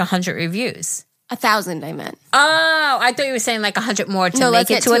like 100 reviews. 1,000, I meant. Oh, I thought you were saying like 100 more to No, make let's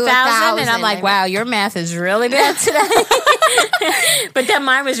it get to to 1,000. And 1,000, I'm like, I wow, your math is really bad today. But then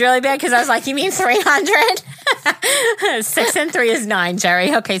mine was really bad because I was like, you mean 300? 6 and 3 is 9,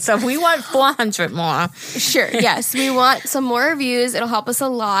 Jerry. Okay, so if we want 400 more. Sure, yes. We want some more reviews. It'll help us a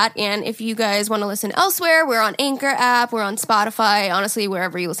lot. And if you guys want to listen elsewhere, we're on Anchor app. We're on Spotify. Honestly,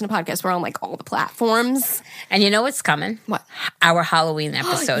 wherever you listen to podcasts, we're on like all the platforms. And you know what's coming? What? Our Halloween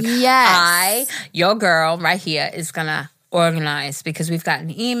episode. Yes. Your girl right here is going to organize because we've gotten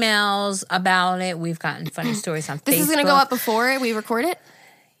emails about it. We've gotten funny stories on Facebook. This is going to go up before we record it?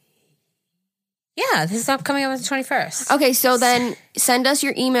 Yeah, this is coming up on the 21st. Okay, so then send us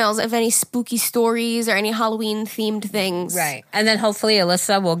your emails of any spooky stories or any Halloween-themed things. Right. And then hopefully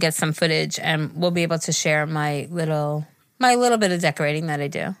Alyssa will get some footage and we'll be able to share my little bit of decorating that I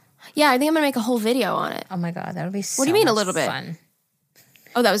do. Yeah, I think I'm going to make a whole video on it. Oh my God, that would be so What do you mean a much little bit? fun.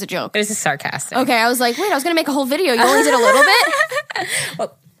 Oh, that was a joke. It was a sarcastic. Okay, I was like, wait, I was going to make a whole video. You only did a little bit?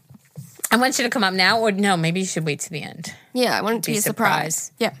 Well, I want you to come up now, or no, maybe you should wait to the end. Yeah, I want it to be a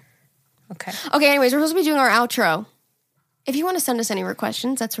surprise. Yeah. Okay. Okay, anyways, we're supposed to be doing our outro. If you want to send us any requests,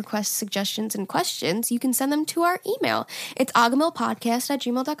 that's requests, suggestions, and questions, you can send them to our email. It's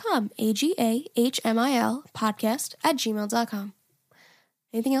agahmilpodcast@gmail.com. AGAHMIL podcast@gmail.com.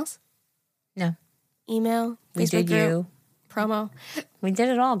 Anything else? No. Email, We Facebook did group, you. promo. We did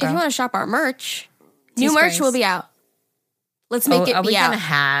it all, girl. If you want to shop our merch, new merch Teesprings. will be out. Let's make it are we be out. gonna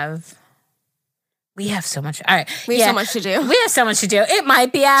have? We have so much. All right, We have so much to do. We have so much to do. It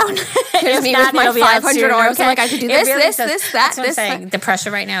might be out. Here's me with my 500 arms. I'm like, I could do this, this, that, That's what I'm this, saying. that. The pressure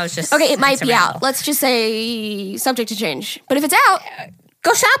right now is just Okay, it might it's be unreal. out. Let's just say subject to change. But if it's out,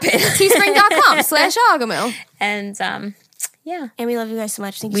 Go shopping. teespring.com/Agahmil. And yeah, And we love you guys so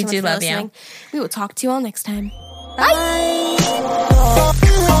much. Thank you We so much do for love you. listening. We will talk to you all next time. bye.